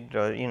the street,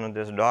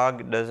 this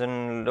dog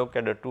doesn't look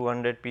at the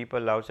 200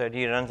 people outside,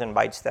 he runs and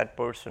bites that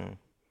person.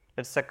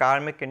 It's a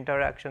karmic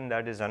interaction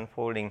that is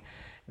unfolding.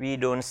 We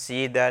don't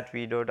see that,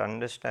 we don't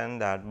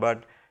understand that,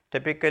 but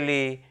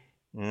typically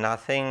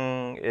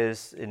nothing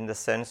is in the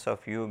sense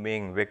of you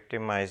being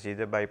victimized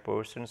either by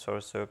persons or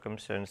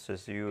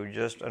circumstances. You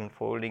just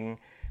unfolding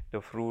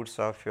the fruits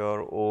of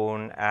your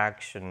own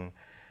action.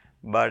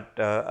 But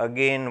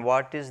again,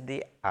 what is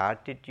the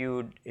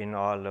attitude in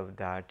all of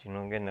that?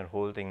 Again, the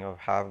whole thing of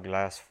half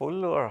glass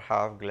full or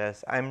half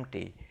glass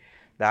empty.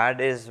 That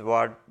is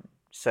what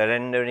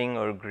surrendering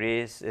or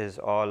grace is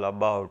all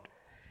about.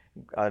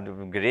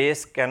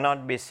 Grace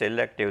cannot be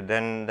selective.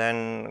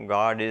 Then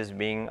God is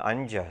being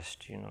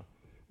unjust.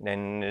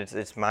 Then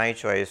it's my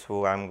choice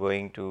who I'm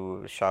going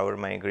to shower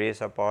my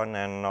grace upon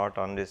and not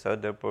on this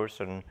other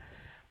person.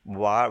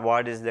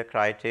 What is the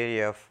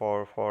criteria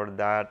for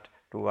that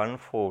to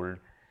unfold?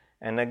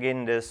 And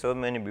again, there's so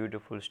many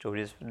beautiful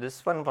stories.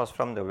 This one was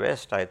from the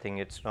West, I think.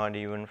 It's not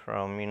even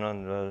from,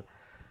 the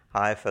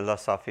high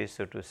philosophy,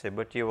 so to say.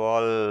 But you've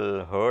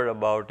all heard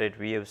about it.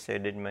 We have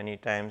said it many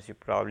times. You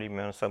probably,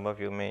 some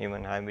of you may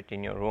even have it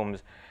in your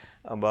homes,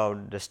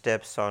 about the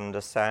steps on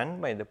the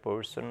sand by the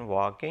person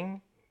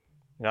walking,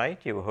 right?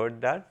 You've heard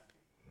that.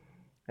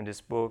 And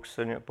this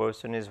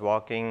person is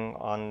walking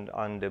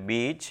on the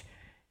beach,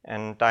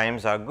 and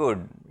times are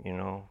good,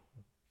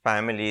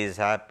 family is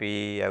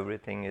happy,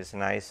 everything is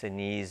nice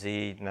and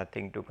easy,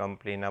 nothing to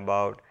complain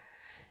about.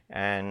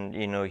 And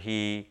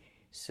he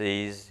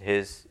sees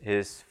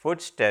his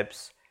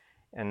footsteps,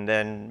 and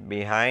then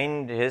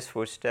behind his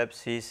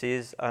footsteps he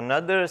sees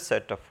another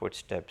set of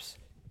footsteps,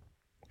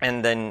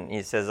 and then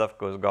he says, of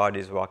course, God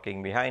is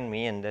walking behind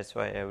me, and that's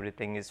why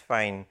everything is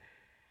fine.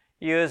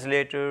 Years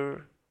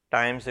later,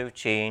 times have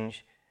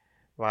changed.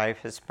 Wife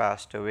has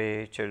passed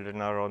away, children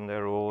are on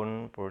their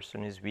own,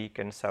 person is weak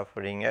and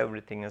suffering,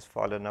 everything has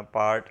fallen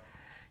apart.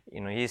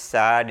 He's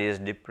sad, he's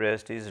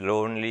depressed, he's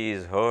lonely,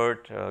 he's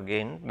hurt,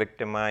 again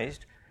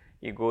victimized.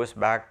 He goes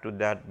back to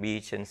that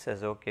beach and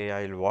says, okay,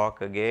 I'll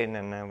walk again,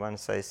 and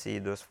once I see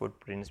those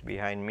footprints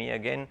behind me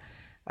again,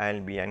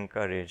 I'll be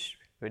encouraged.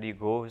 But he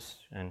goes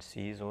and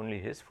sees only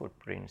his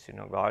footprints,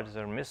 God's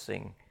are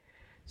missing.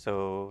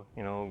 So,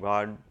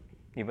 God,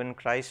 even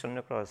Christ on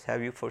the cross,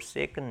 have you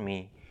forsaken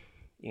me?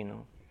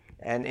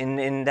 And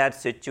in that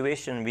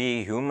situation,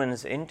 we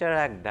humans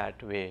interact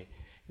that way.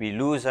 We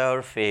lose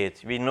our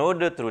faith. We know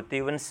the truth.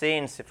 Even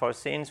saints, for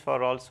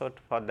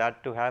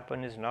that to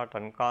happen is not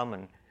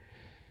uncommon.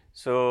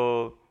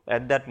 So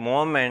at that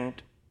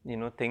moment,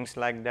 things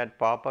like that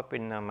pop up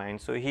in our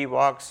mind. So he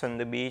walks on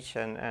the beach,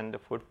 and the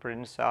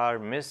footprints are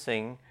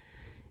missing,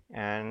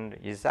 and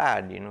he's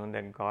sad,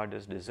 that God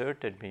has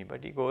deserted me.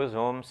 But he goes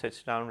home,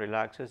 sits down,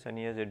 relaxes, and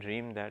he has a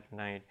dream that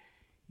night.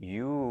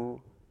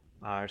 You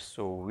are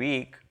so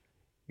weak,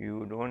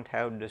 you don't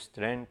have the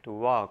strength to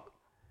walk.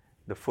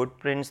 The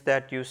footprints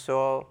that you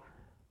saw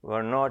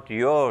were not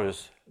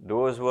yours,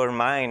 those were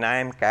mine. I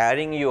am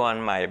carrying you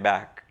on my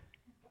back.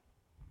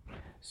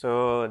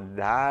 So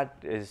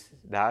that is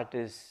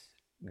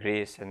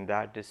grace, and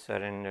that is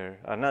surrender.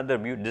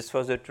 This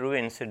was a true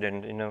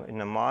incident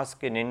in a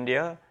mosque in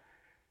India.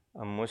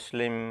 A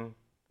Muslim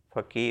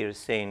fakir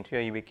saint,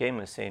 he became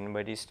a saint,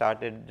 but he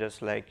started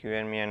just like you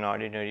and me, an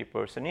ordinary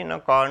person. In a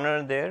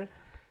corner there,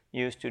 he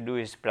used to do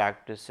his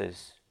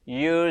practices.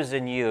 Years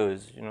and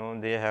years,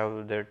 they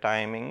have their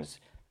timings.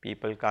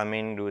 People come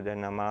in, do the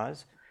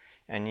namaz,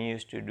 and he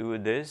used to do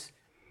this.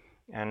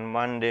 And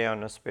one day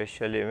on a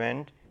special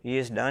event, he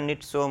has done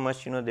it so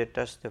much, they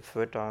touched the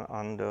foot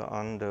on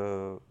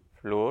the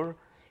floor,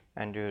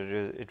 and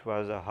it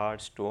was a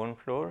hard stone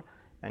floor,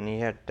 and he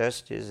had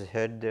touched his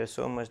head there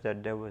so much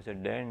that there was a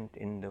dent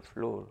in the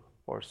floor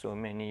for so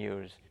many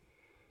years.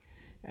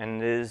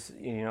 And there's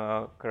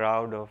a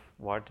crowd of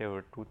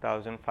whatever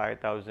 2,000,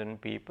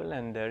 5,000 people,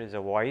 and there is a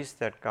voice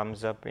that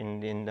comes up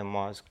in the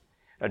mosque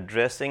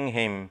addressing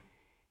him,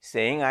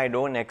 saying, "I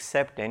don't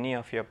accept any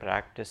of your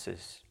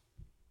practices."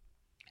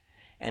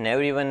 And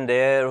everyone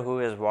there who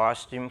has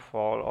watched him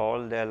fall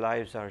all their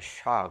lives are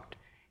shocked.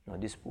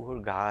 This poor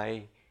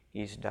guy,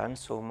 he's done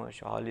so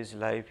much all his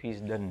life,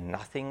 he's done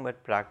nothing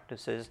but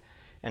practices,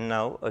 and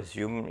now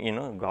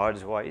assume,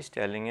 God's voice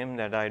telling him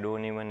that I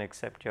don't even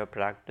accept your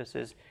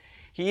practices.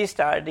 He is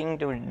starting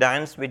to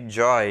dance with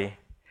joy.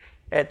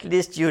 At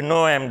least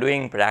I'm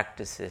doing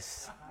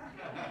practices.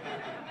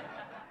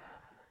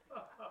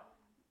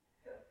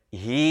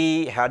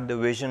 He had the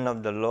vision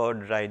of the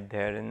Lord right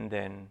there and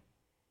then.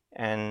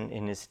 And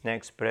in his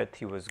next breath,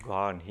 he was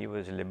gone. He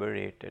was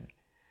liberated.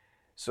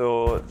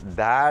 So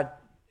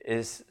that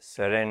is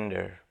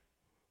surrender.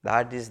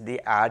 That is the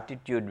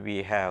attitude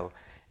we have.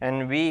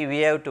 And we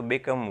have to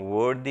become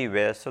worthy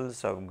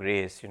vessels of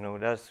grace.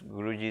 That's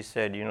Guruji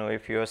said,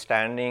 if you're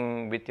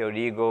standing with your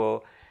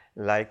ego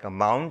like a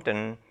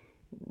mountain,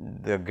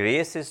 the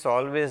grace is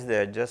always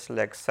there, just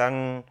like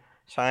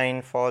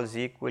sunshine falls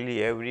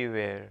equally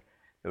everywhere.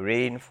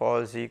 Rain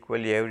falls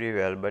equally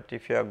everywhere, but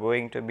if you are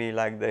going to be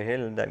like the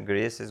hill, that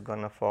grace is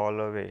going to fall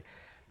away.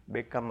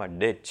 Become a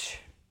ditch,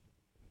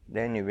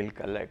 then you will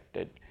collect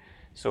it.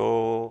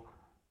 So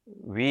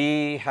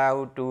we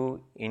have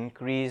to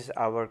increase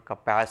our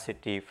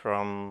capacity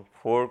from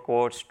 4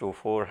 quarts to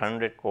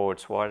 400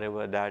 quarts,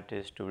 whatever that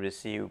is, to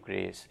receive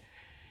grace.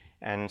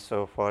 And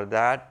so for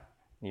that,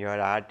 your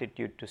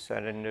attitude to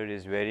surrender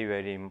is very,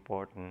 very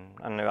important.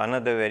 And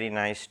another very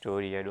nice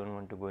story, I don't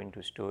want to go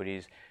into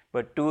stories,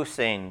 but 2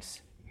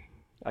 saints,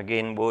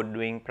 again both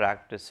doing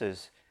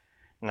practices.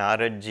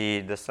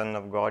 Naradji, the son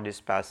of God, is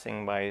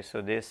passing by.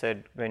 So they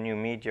said, when you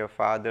meet your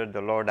father,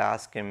 the Lord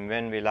asked him,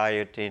 when will I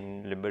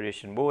attain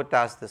liberation? Both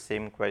asked the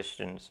same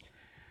questions.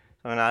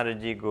 So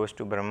Naradji goes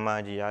to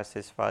Brahmaji, asks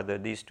his father,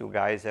 these 2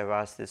 guys have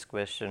asked this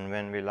question,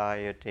 when will I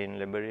attain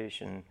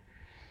liberation?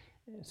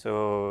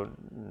 So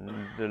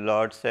the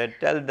Lord said,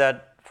 tell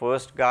that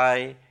first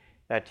guy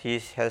that he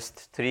has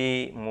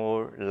 3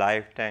 more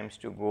lifetimes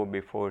to go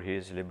before he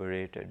is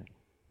liberated.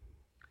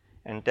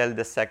 And tell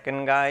the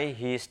second guy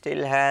he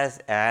still has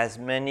as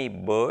many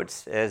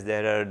birds as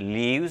there are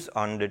leaves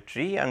on the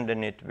tree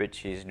underneath which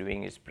he is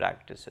doing his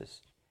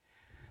practices.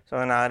 So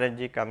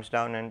Naradji comes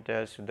down and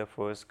tells to the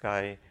first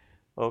guy,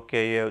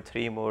 okay, you have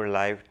 3 more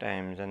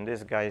lifetimes. And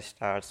this guy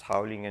starts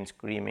howling and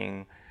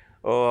screaming,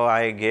 oh,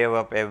 I gave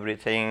up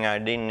everything, I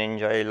didn't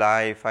enjoy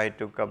life, I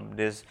took up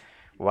this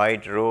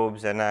white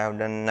robes and I have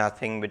done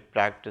nothing with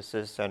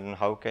practices, and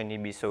how can he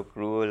be so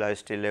cruel, I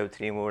still have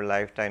 3 more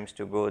lifetimes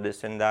to go,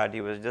 this and that.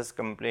 He was just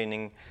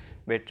complaining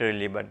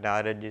bitterly, but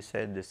Naradji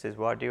said, this is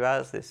what you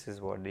asked, this is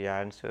what the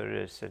answer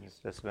is, and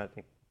there's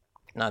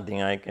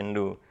nothing I can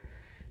do.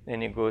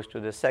 Then he goes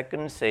to the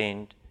second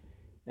saint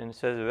and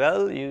says,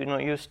 well,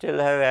 you still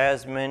have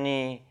as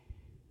many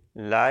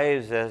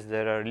lives as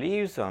there are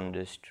leaves on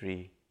this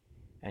tree.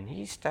 And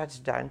he starts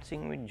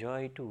dancing with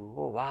joy too.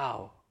 Oh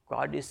wow,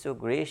 God is so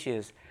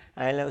gracious.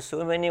 I'll have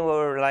so many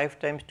more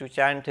lifetimes to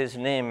chant His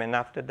name, and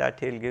after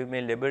that He'll give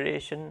me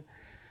liberation.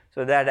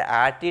 So that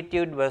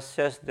attitude was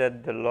such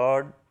that the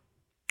Lord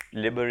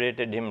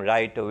liberated him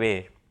right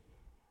away.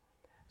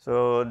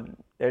 So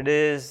it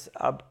is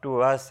up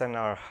to us and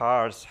our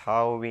hearts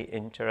how we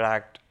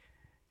interact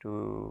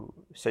to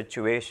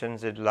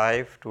situations in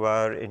life, to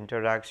our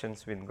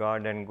interactions with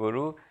God and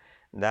Guru,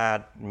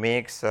 that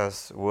makes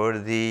us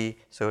worthy,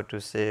 so to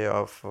say,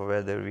 of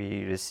whether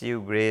we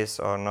receive grace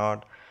or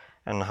not,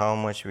 and how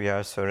much we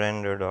are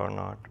surrendered or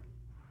not.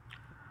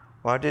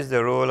 What is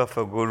the role of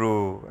a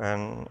Guru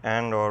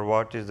and or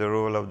what is the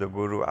role of the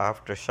Guru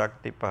after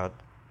Shaktipat?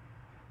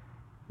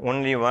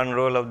 Only one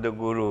role of the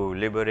Guru,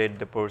 liberate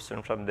the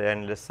person from the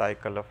endless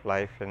cycle of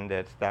life and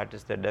death. That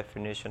is the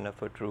definition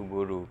of a true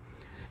Guru.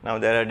 Now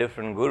there are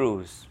different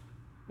Gurus.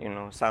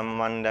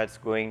 Someone that's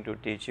going to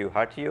teach you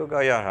Hatha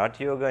Yoga, your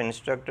Hatha Yoga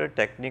instructor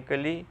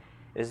technically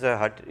is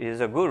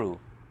a Guru.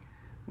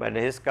 But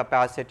his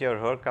capacity or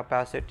her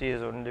capacity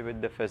is only with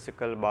the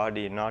physical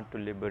body, not to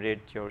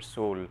liberate your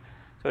soul.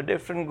 So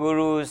different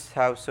Gurus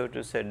have, so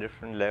to say,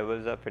 different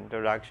levels of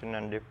interaction,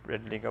 and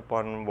depending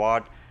upon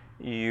what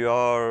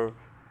your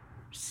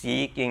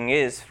seeking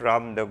is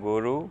from the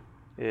Guru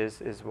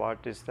is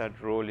what is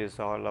that role is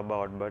all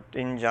about. But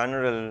in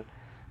general,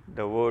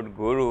 The word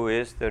Guru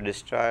is the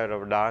destroyer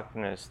of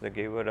darkness, the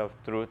giver of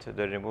truth,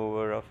 the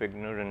remover of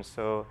ignorance.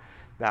 So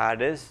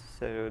that is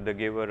the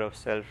giver of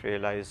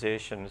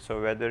self-realization.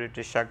 So whether it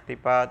is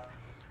Shaktipat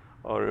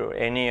or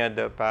any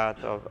other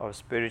path of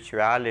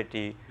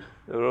spirituality,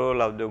 the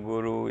role of the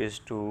Guru is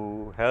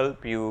to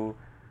help you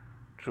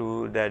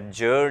through that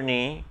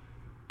journey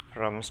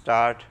from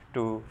start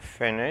to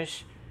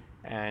finish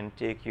and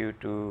take you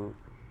to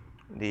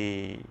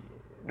the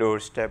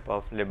doorstep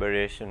of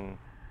liberation.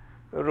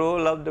 The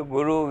role of the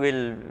Guru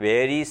will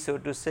vary, so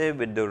to say,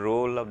 with the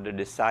role of the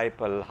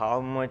disciple. How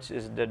much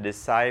is the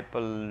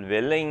disciple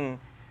willing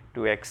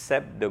to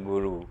accept the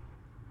Guru?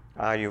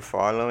 Are you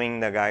following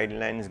the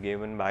guidelines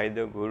given by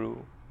the Guru?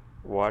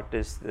 What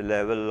is the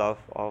level of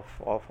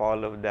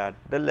all of that?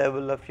 The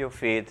level of your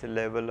faith, the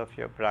level of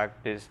your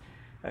practice.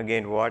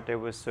 Again,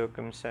 whatever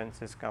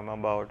circumstances come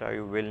about, are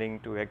you willing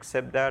to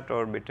accept that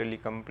or bitterly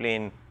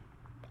complain?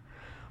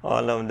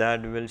 All of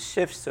that will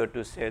shift, so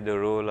to say, the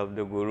role of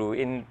the Guru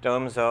in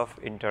terms of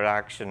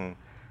interaction.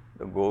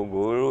 The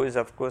Guru is,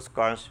 of course,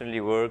 constantly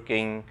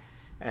working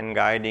and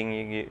guiding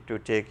you to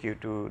take you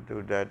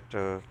to that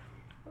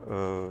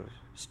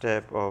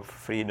step of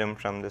freedom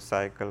from the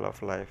cycle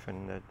of life.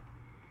 And that,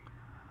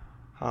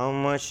 how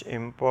much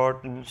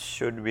importance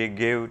should we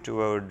give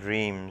to our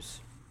dreams?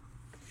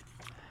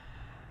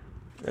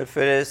 If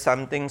it is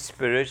something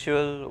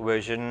spiritual,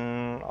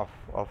 vision of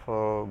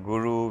a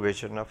Guru,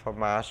 vision of a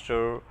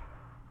master,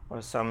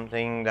 or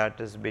something that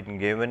has been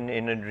given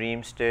in a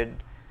dream state,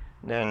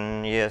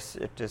 then yes,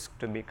 it is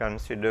to be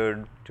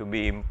considered to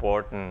be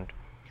important.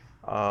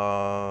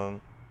 The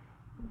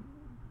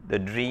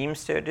dream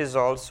state is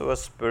also a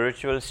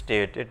spiritual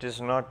state. It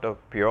is not a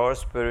pure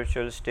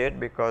spiritual state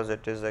because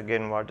it is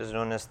again what is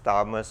known as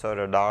tamas or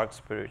a dark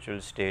spiritual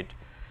state,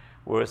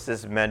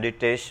 versus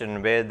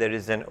meditation where there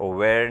is an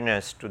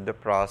awareness to the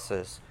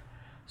process.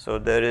 So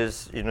there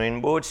is,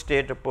 in both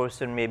state a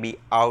person may be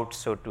out,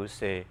 so to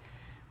say,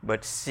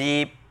 but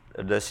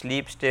the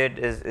sleep state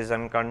is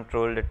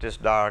uncontrolled, it is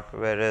dark,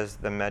 whereas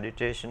the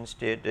meditation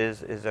state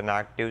is an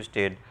active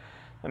state.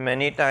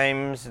 Many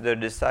times the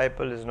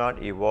disciple is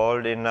not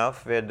evolved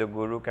enough where the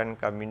Guru can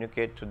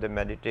communicate through the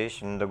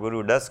meditation. The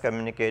Guru does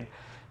communicate,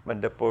 but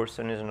the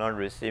person is not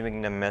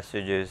receiving the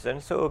messages.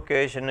 And so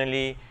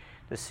occasionally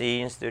the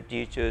saints, the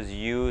teachers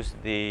use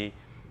the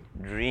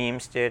dream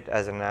state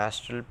as an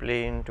astral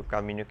plane to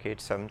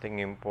communicate something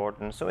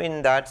important. So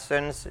in that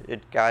sense,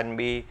 it can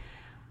be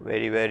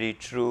very, very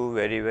true,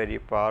 very, very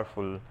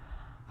powerful.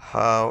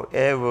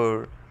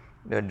 However,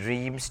 the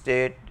dream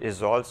state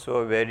is also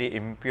a very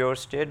impure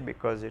state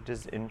because it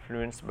is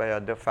influenced by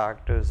other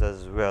factors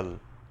as well.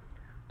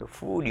 The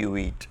food you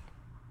eat,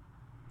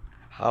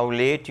 how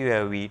late you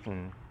have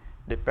eaten,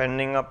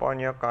 depending upon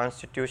your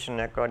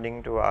constitution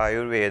according to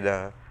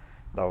Ayurveda,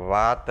 the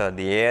Vata,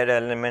 the air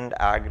element,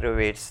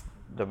 aggravates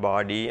the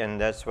body,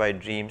 and that's why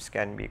dreams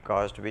can be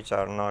caused, which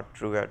are not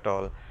true at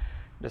all.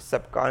 The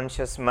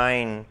subconscious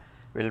mind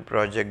will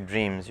project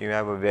dreams. You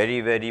have a very,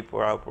 very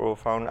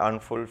profound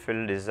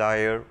unfulfilled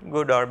desire,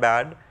 good or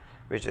bad,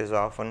 which is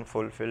often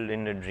fulfilled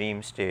in the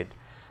dream state.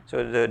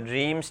 So the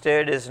dream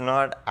state is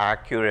not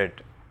accurate.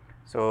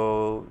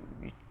 So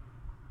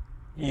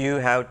you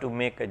have to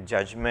make a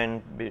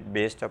judgment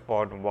based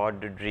upon what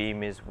the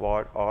dream is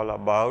all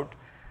about,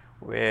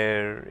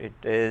 where it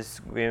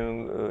is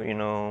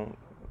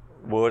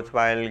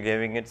worthwhile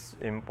giving its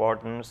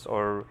importance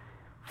or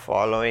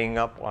following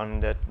up on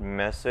that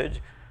message,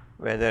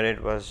 whether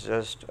it was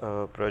just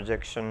a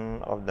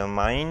projection of the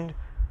mind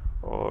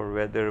or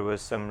whether it was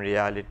some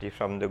reality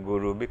from the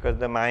Guru, because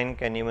the mind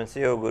can even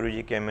say, oh,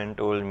 Guruji came and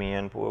told me,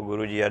 and poor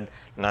Guruji had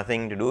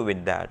nothing to do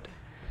with that.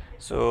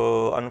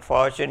 So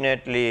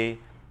unfortunately,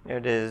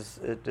 it is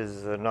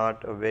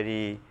not a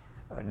very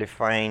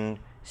defined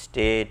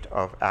state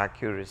of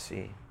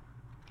accuracy.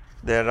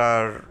 There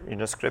are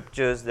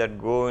scriptures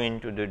that go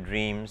into the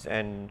dreams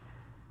and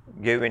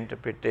give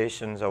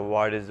interpretations of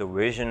what is the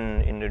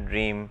vision in the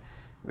dream,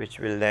 which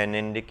will then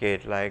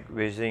indicate, like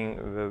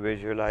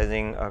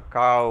visualizing a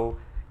cow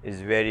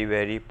is very,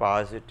 very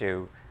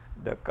positive.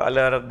 The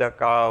color of the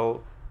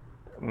cow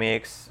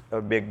makes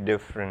a big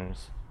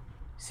difference.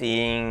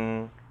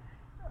 Seeing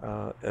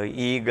an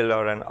eagle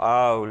or an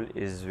owl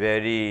is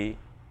very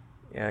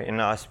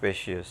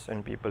inauspicious,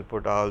 and people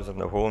put owls on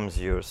the homes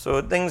here. So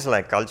things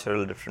like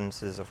cultural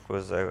differences, of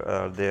course,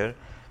 are there,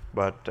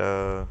 but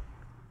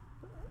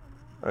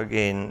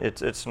again,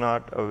 it's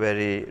not a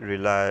very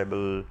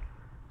reliable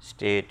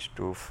state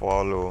to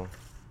follow.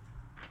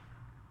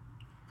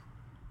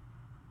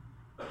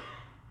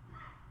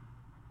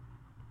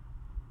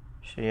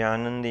 Shri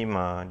Anandi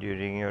Ma,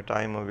 during your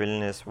time of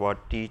illness,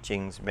 what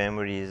teachings,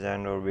 memories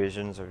and or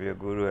visions of your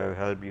Guru have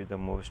helped you the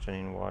most, and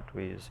in what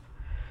ways?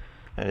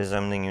 That is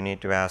something you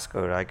need to ask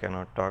her. I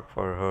cannot talk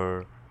for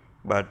her,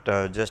 but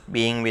just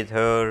being with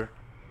her,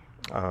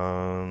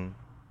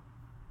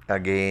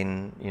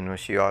 again,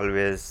 she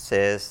always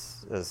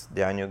says, as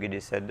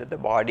Dhyanyogidi said, that the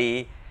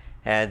body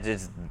has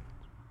its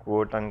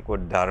quote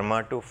unquote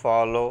dharma to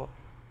follow,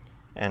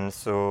 and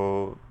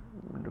so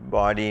the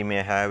body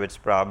may have its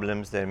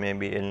problems, there may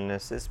be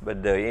illnesses,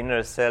 but the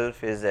inner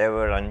self is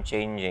ever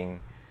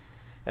unchanging.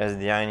 As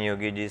Dhyan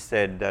Yogi ji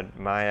said, that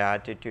my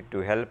attitude to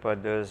help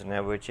others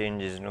never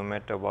changes no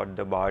matter what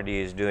the body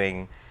is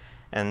doing,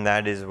 and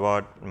that is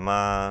what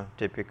Ma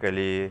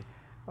typically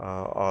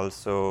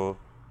also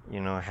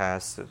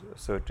has,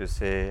 so to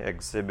say,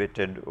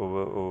 exhibited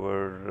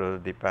over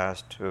the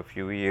past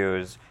few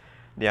years.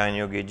 Dhyan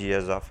Yogi ji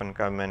has often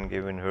come and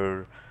given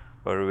her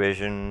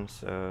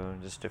visions.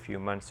 Just a few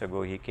months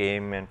ago he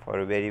came, and for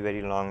a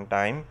very long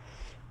time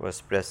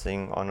was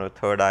pressing on her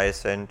third eye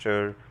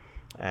center,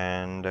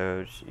 and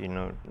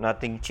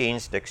nothing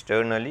changed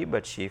externally,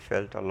 but she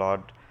felt a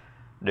lot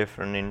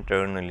different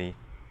internally.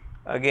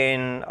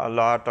 Again, a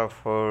lot of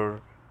her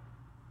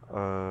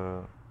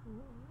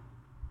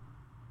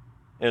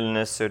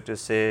illness, so to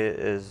say,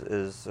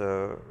 is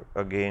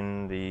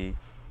again the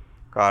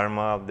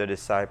karma of the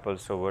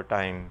disciples over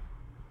time.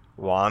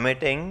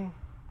 Vomiting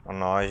or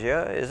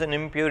nausea is an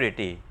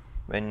impurity.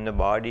 When the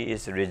body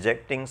is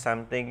rejecting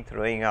something,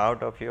 throwing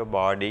out of your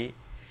body,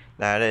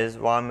 that is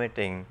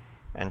vomiting.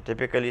 And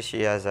typically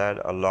she has had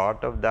a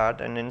lot of that,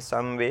 and in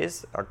some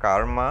ways a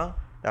karma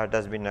that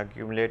has been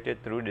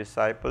accumulated through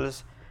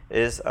disciples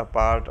is a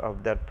part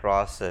of that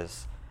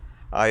process.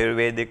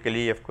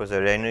 Ayurvedically, of course,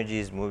 her energy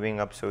is moving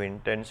up so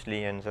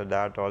intensely, and so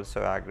that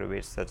also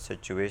aggravates that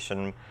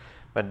situation.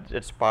 But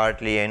it's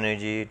partly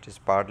energy, it is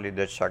partly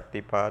the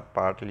Shaktipat,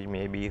 partly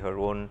maybe her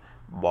own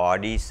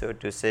body, so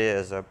to say,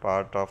 as a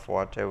part of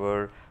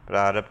whatever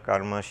prarabdha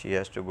karma she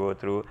has to go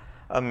through,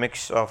 a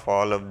mix of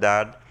all of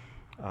that.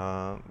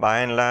 By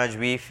and large,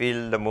 we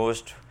feel the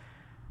most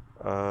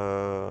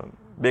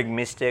big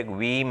mistake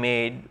we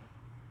made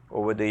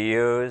over the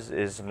years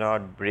is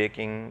not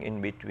breaking in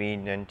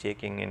between and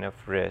taking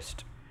enough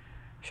rest.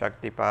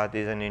 Shaktipat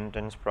is an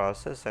intense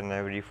process, and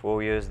every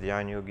 4 years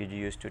Dhyan Yogi ji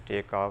used to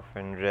take off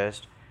and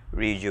rest,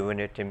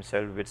 rejuvenate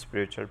himself with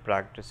spiritual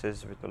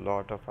practices, with a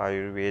lot of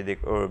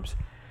Ayurvedic herbs.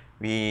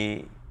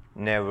 We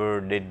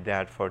never did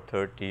that for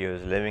 30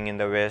 years. Living in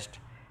the West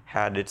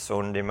had its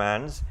own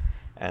demands,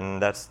 and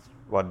that's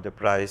what the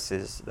price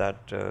is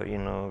that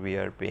we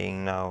are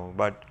paying now.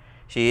 But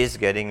she is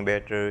getting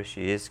better,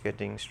 she is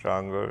getting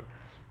stronger,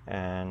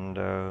 and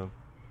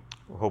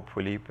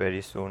hopefully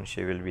very soon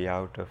she will be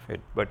out of it.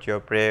 But your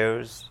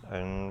prayers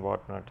and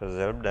whatnot has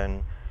helped,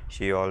 and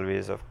she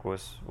always, of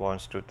course,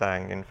 wants to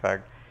thank. In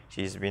fact,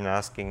 she's been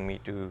asking me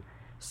to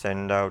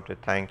send out a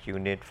thank you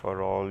note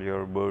for all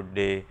your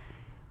birthday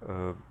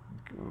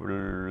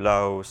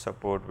love,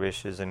 support,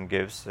 wishes and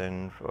gifts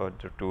and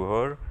to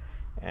her,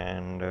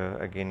 and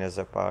again, as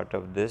a part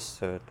of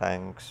this,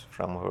 thanks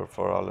from her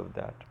for all of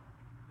that.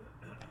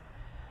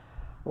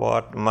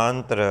 What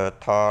mantra,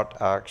 thought,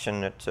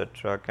 action,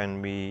 etc.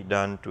 can be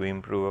done to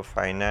improve a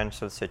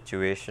financial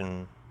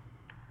situation,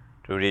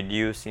 to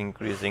reduce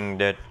increasing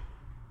debt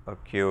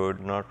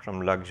occurred not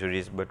from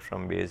luxuries but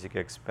from basic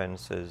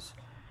expenses?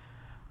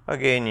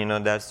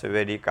 Again, that's a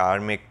very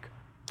karmic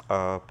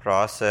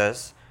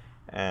process,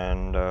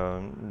 and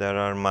there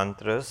are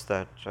mantras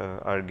that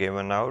are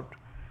given out.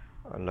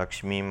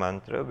 Lakshmi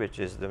mantra, which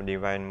is the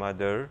Divine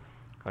Mother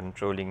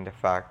controlling the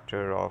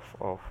factor of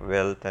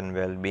wealth and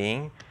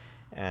well-being.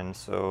 And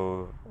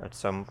so at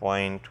some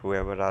point,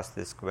 whoever asks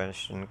this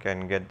question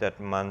can get that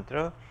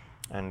mantra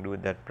and do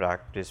that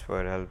practice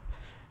for help.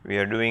 We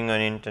are doing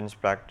an intense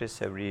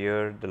practice every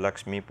year, the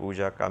Lakshmi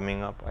Puja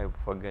coming up. I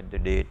forget the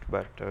date,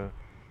 but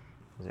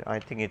I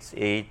think it's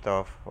 8th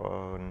of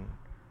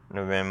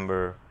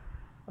November.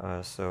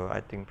 So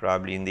I think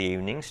probably in the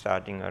evening,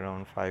 starting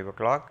around 5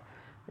 o'clock,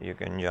 you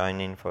can join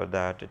in for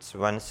that. It's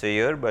once a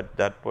year, but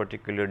that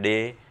particular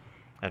day,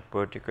 at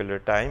particular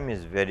time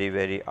is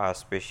very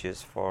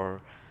auspicious for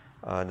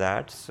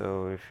that.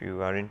 So if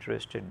you are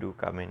interested, do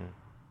come in.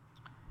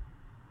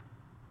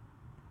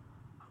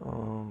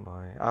 Oh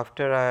boy.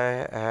 After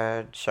I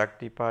had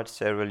Shaktipat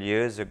several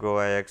years ago,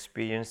 I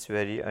experienced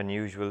very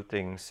unusual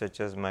things,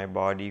 such as my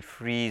body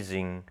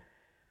freezing,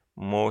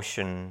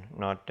 motion,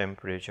 not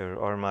temperature,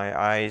 or my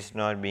eyes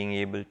not being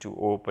able to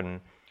open.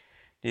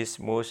 This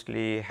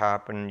mostly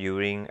happened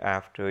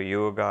after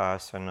yoga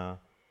asana.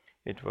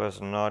 It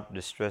was not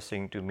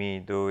distressing to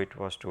me, though it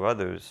was to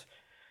others.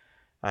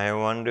 I have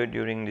wondered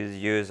during these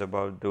years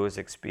about those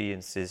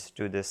experiences.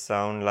 Do they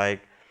sound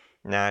like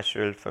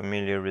natural,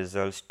 familiar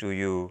results to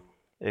you?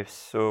 If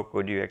so,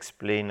 could you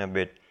explain a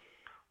bit?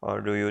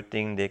 Or do you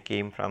think they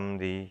came from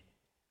the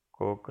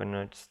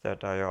coconuts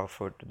that I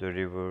offered to the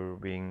river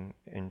being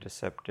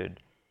intercepted?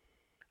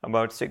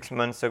 About 6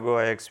 months ago,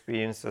 I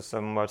experienced a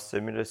somewhat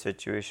similar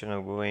situation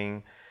of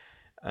going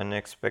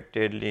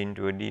unexpectedly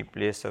into a deep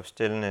place of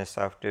stillness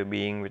after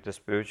being with a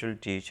spiritual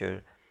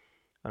teacher.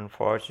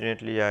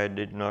 Unfortunately, I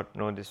did not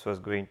know this was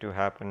going to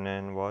happen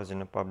and was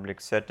in a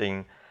public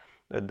setting.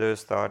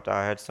 Others thought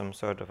I had some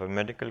sort of a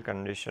medical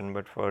condition,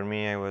 but for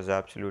me, I was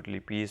absolutely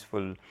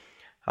peaceful.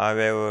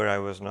 However, I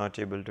was not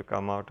able to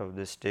come out of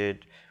this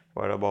state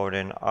for about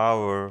an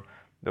hour,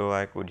 though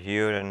I could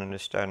hear and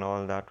understand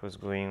all that was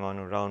going on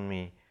around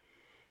me.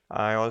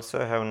 I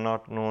also have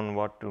not known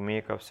what to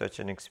make of such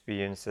an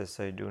experience, as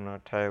I do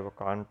not have a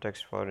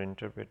context for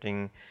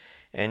interpreting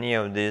any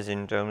of this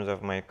in terms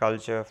of my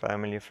culture,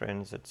 family,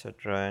 friends,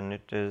 etc. And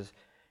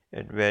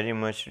it very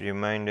much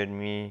reminded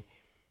me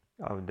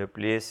of the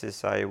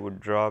places I would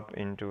drop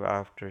into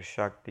after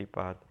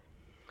Shaktipat.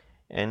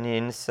 Any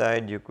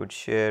insight you could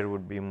share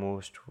would be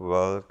most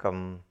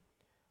welcome.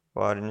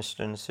 For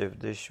instance, if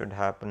this should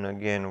happen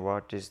again,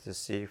 what is the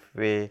safe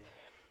way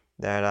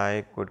that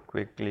I could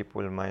quickly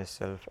pull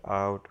myself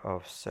out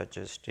of such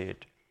a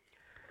state?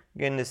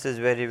 Again, this is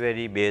very,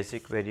 very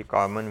basic, very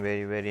common,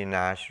 very, very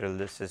natural.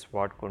 This is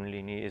what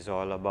Kundalini is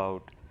all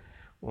about.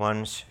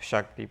 Once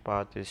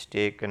Shaktipat is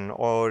taken,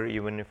 or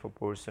even if a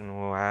person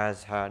who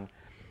has had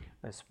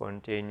a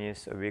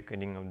spontaneous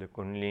awakening of the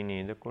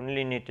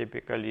Kundalini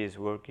typically is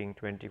working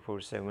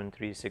 24/7,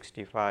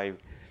 365,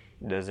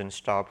 doesn't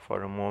stop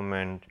for a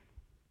moment.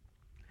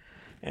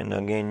 And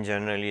again,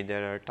 generally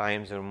there are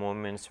times or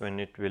moments when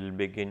it will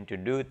begin to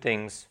do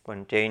things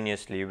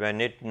spontaneously. When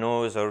it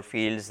knows or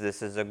feels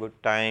this is a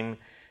good time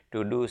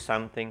to do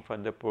something for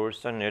the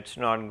person, it's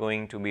not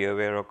going to be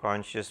aware or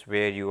conscious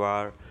where you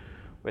are,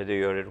 whether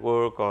you're at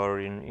work or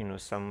in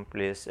some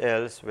place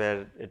else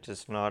where it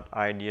is not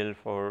ideal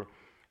for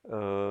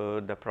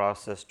the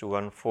process to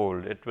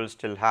unfold. It will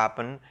still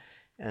happen,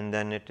 and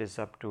then it is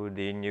up to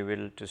the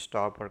individual to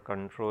stop or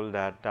control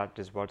that. That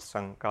is what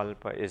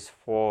Sankalpa is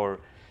for,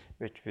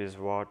 which is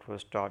what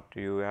was taught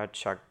to you at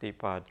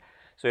Shaktipat.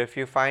 So if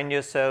you find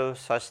yourself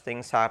such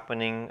things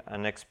happening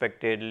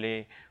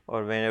unexpectedly,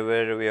 or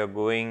whenever we are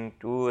going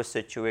to a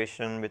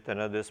situation with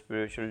another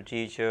spiritual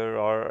teacher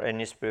or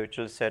any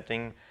spiritual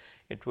setting,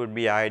 it would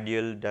be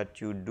ideal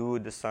that you do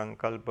the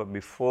Sankalpa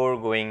before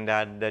going,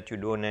 that you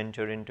don't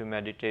enter into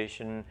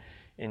meditation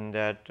in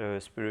that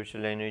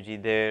spiritual energy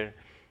there.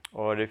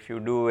 Or if you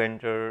do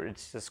enter,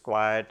 it's just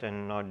quiet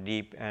and not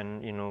deep,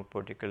 and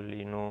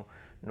particularly no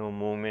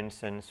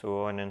movements and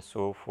so on and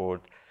so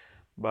forth.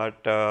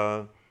 But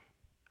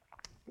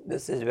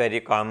this is very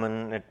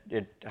common.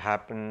 It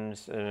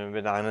happens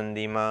with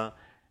Anandima.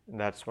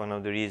 That's one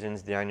of the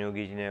reasons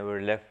Dhyan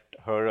never left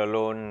her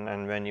alone,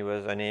 and when he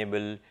was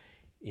unable,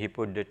 he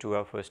put the two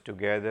of us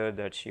together,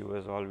 that she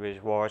was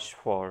always watched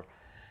for.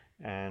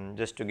 And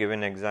just to give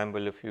an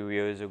example, a few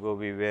years ago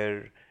we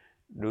were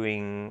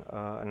doing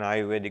an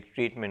Ayurvedic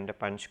treatment, a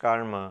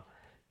Panchkarma,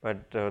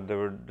 but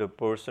the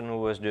person who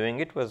was doing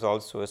it was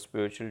also a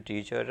spiritual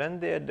teacher, and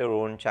they had their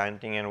own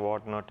chanting and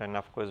whatnot, and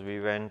of course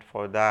we went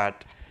for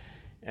that,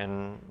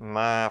 and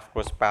Ma of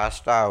course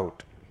passed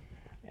out,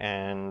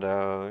 and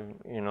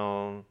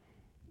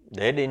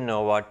they didn't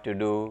know what to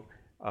do.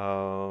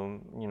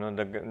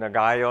 The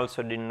guy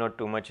also didn't know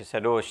too much. He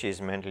said, "Oh, she's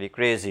mentally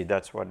crazy."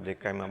 That's what they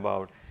came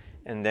about.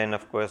 And then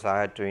of course I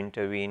had to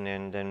intervene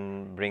and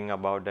then bring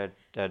about that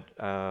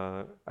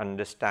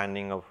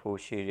understanding of who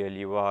she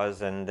really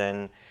was, and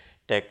then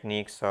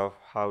techniques of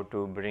how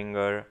to bring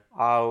her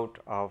out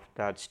of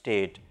that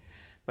state.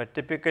 But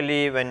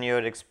typically when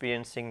you're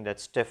experiencing that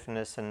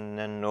stiffness and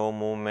then no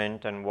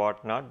movement and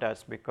whatnot,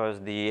 that's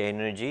because the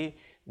energy,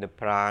 the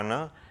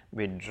prana,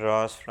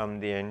 withdraws from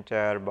the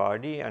entire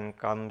body and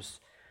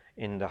comes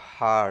in the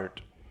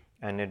heart,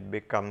 and it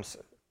becomes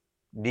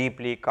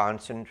deeply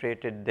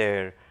concentrated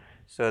there,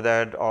 so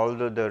that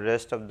although the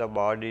rest of the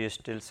body is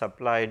still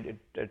supplied,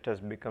 it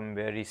has become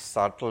very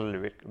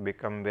subtle,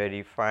 become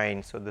very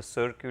fine, so the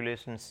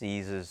circulation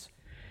ceases.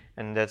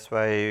 And that's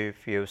why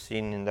if you have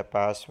seen in the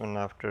past, when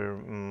after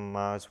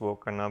Ma's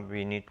woken up,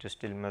 we need to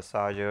still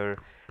massage her,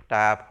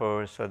 tap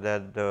her, so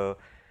that the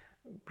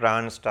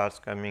prana starts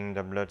coming,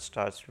 the blood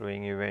starts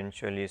flowing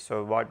eventually.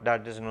 So what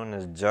that is known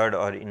as jad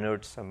or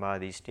inert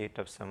samadhi, state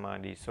of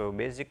samadhi. So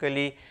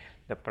basically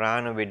the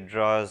prana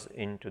withdraws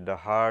into the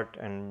heart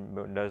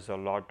and does a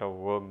lot of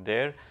work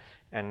there,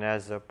 and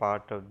as a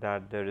part of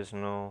that there is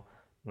no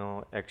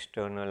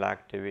external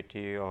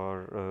activity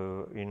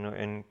or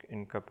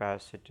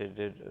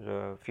incapacitated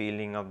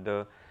feeling of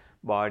the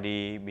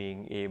body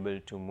being able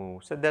to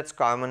move. So that's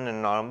common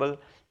and normal,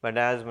 but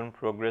as one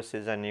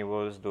progresses and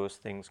evolves, those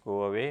things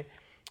go away,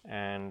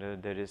 and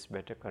there is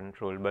better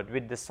control. But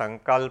with the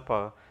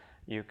Sankalpa,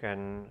 you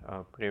can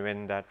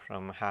prevent that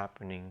from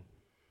happening.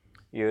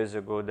 Years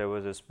ago there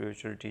was a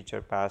spiritual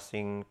teacher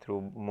passing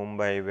through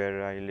Mumbai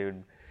where I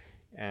lived,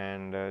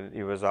 and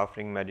he was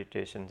offering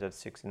meditations at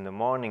 6 in the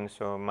morning.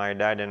 So my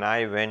dad and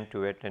I went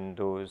to attend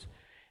those,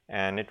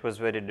 and it was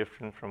very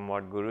different from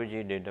what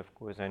Guruji did, of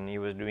course, and he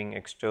was doing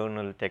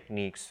external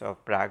techniques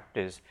of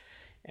practice,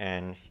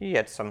 and he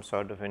had some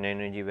sort of an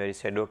energy where he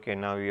said, okay,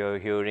 now you are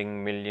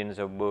hearing millions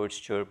of birds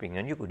chirping,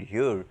 and you could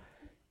hear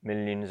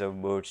millions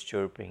of birds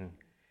chirping,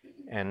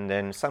 and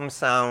then some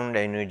sound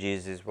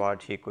energies is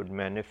what he could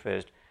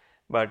manifest.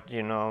 But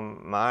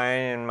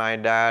my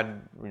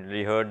dad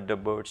really heard the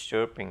birds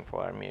chirping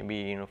for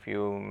maybe a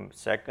few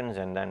seconds,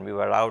 and then we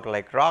were out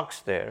like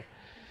rocks there.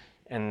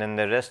 And then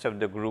the rest of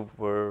the group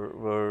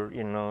were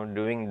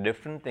doing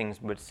different things.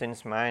 But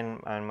since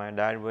mine and my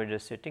dad were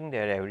just sitting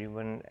there,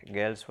 everyone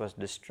else was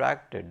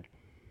distracted.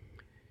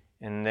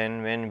 And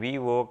then when we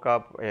woke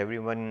up,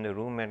 everyone in the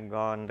room had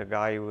gone. The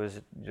guy who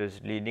was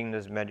just leading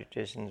those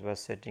meditations was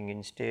sitting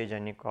in stage,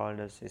 and he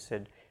called us. He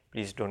said,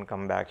 please don't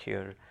come back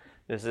here.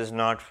 This is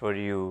not for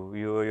you.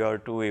 You are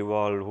too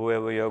evolved.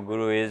 Whoever your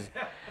guru is,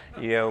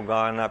 you have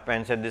gone up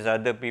and said, these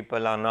other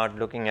people are not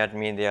looking at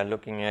me, they are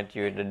looking at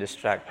you, they're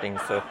distracting.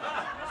 So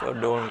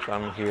don't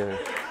come here.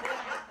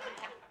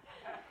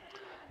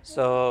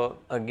 So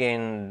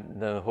again,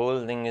 the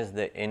whole thing is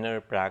the inner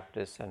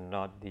practice and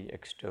not the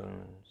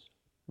externals.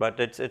 But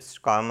it's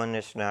common,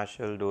 it's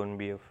natural, don't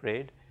be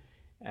afraid.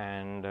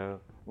 And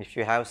if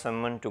you have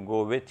someone to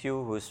go with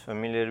you who's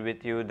familiar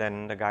with you,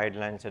 then the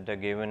guidelines that are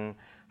given,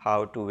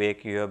 how to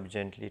wake you up,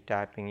 gently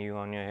tapping you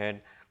on your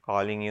head,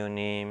 calling your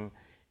name,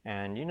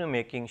 and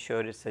making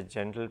sure it's a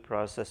gentle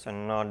process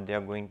and not they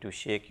are going to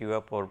shake you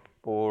up or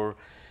pour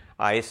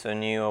ice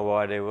on you or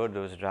whatever,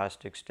 those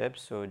drastic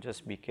steps. So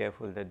just be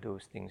careful that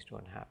those things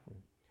don't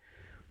happen.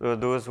 So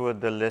those were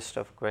the list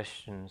of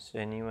questions.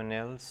 Anyone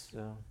else?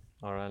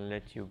 Or I'll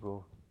let you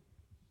go.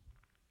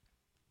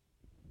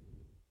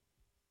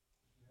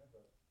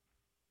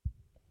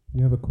 If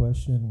you have a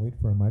question, wait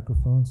for a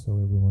microphone so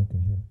everyone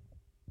can hear.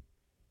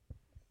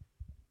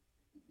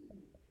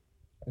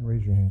 And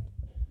raise your hand.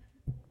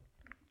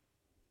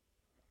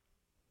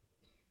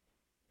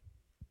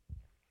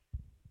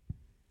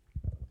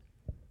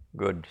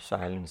 Good,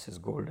 silence is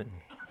golden.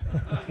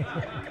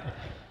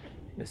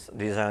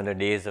 These are the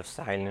days of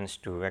silence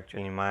too.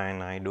 Actually,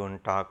 I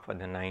don't talk for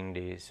the 9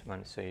 days,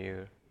 once a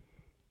year.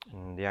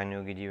 And Dhyan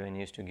Yogi Ji, when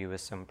he used to give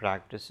us some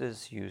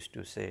practices, he used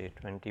to say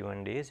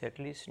 21 days at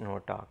least, no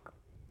talk.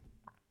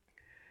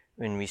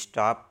 When we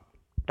stop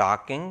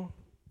talking,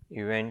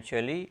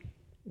 eventually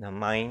the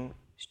mind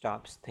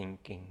stops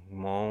thinking,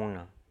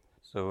 mauna.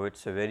 So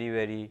it's a very,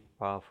 very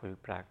powerful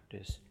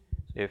practice.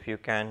 So if you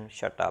can,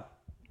 shut up.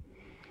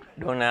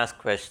 Don't ask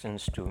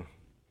questions too.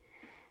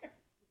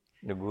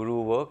 The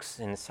Guru works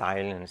in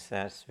silence.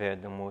 That's where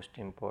the most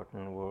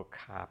important work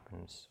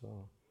happens.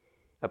 So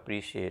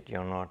appreciate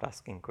you're not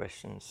asking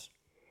questions.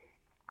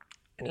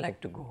 I'd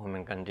like to go home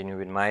and continue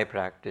with my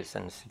practice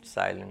and sit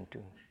silent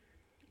too.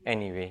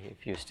 Anyway,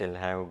 if you still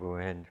have, go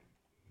ahead.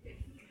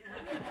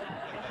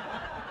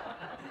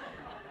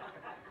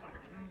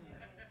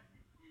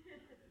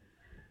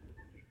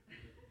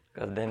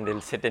 Because then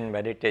they'll sit in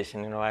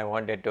meditation, I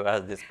wanted to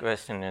ask this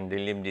question and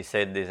Dilipji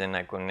said this and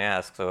I couldn't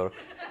ask, so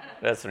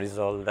let's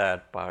resolve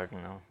that part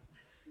now.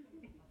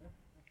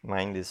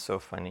 Mind is so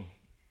funny.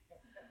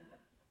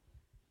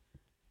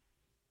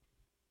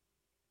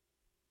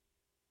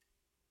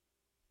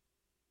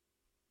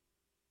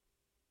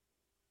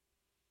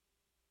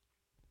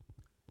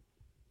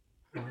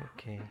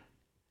 Okay.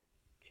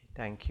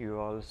 Thank you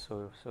all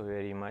so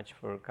very much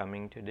for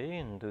coming today,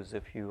 and those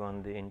of you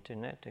on the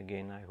internet,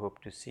 again, I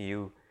hope to see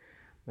you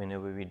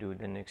whenever we do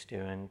the next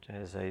event.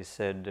 As I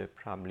said,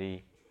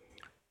 probably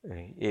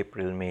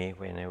April, May,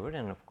 whenever,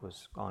 and of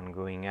course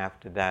ongoing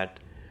after that.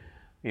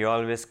 We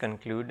always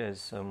conclude,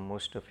 as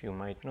most of you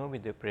might know,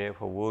 with a prayer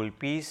for world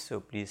peace. So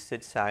please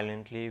sit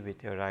silently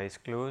with your eyes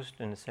closed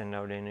and send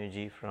out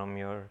energy from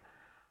your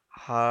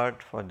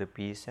heart for the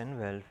peace and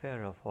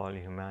welfare of all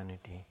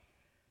humanity.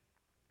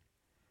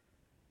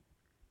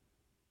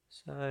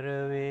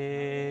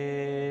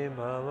 Sarve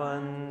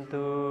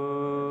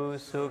bhavantu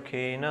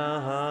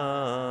sukhinah,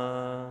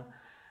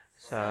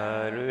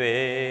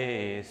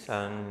 sarve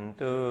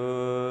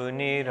santu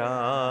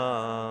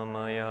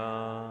niramaya,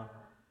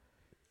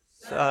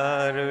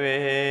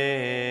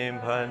 sarve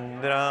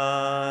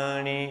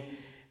bhadrani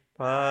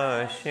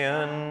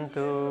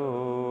pashyantu,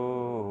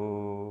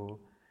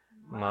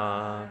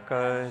 ma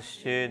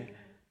kaschid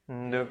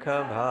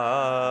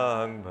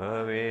dukhabhag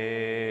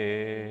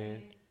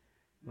bhavet.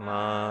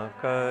 Ma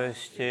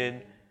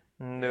kaschid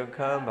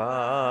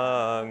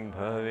dukhabhag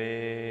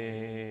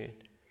bhavet.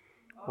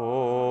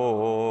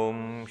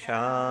 Om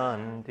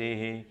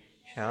Shanti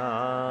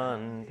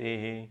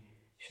Shanti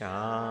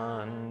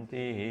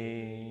Shanti.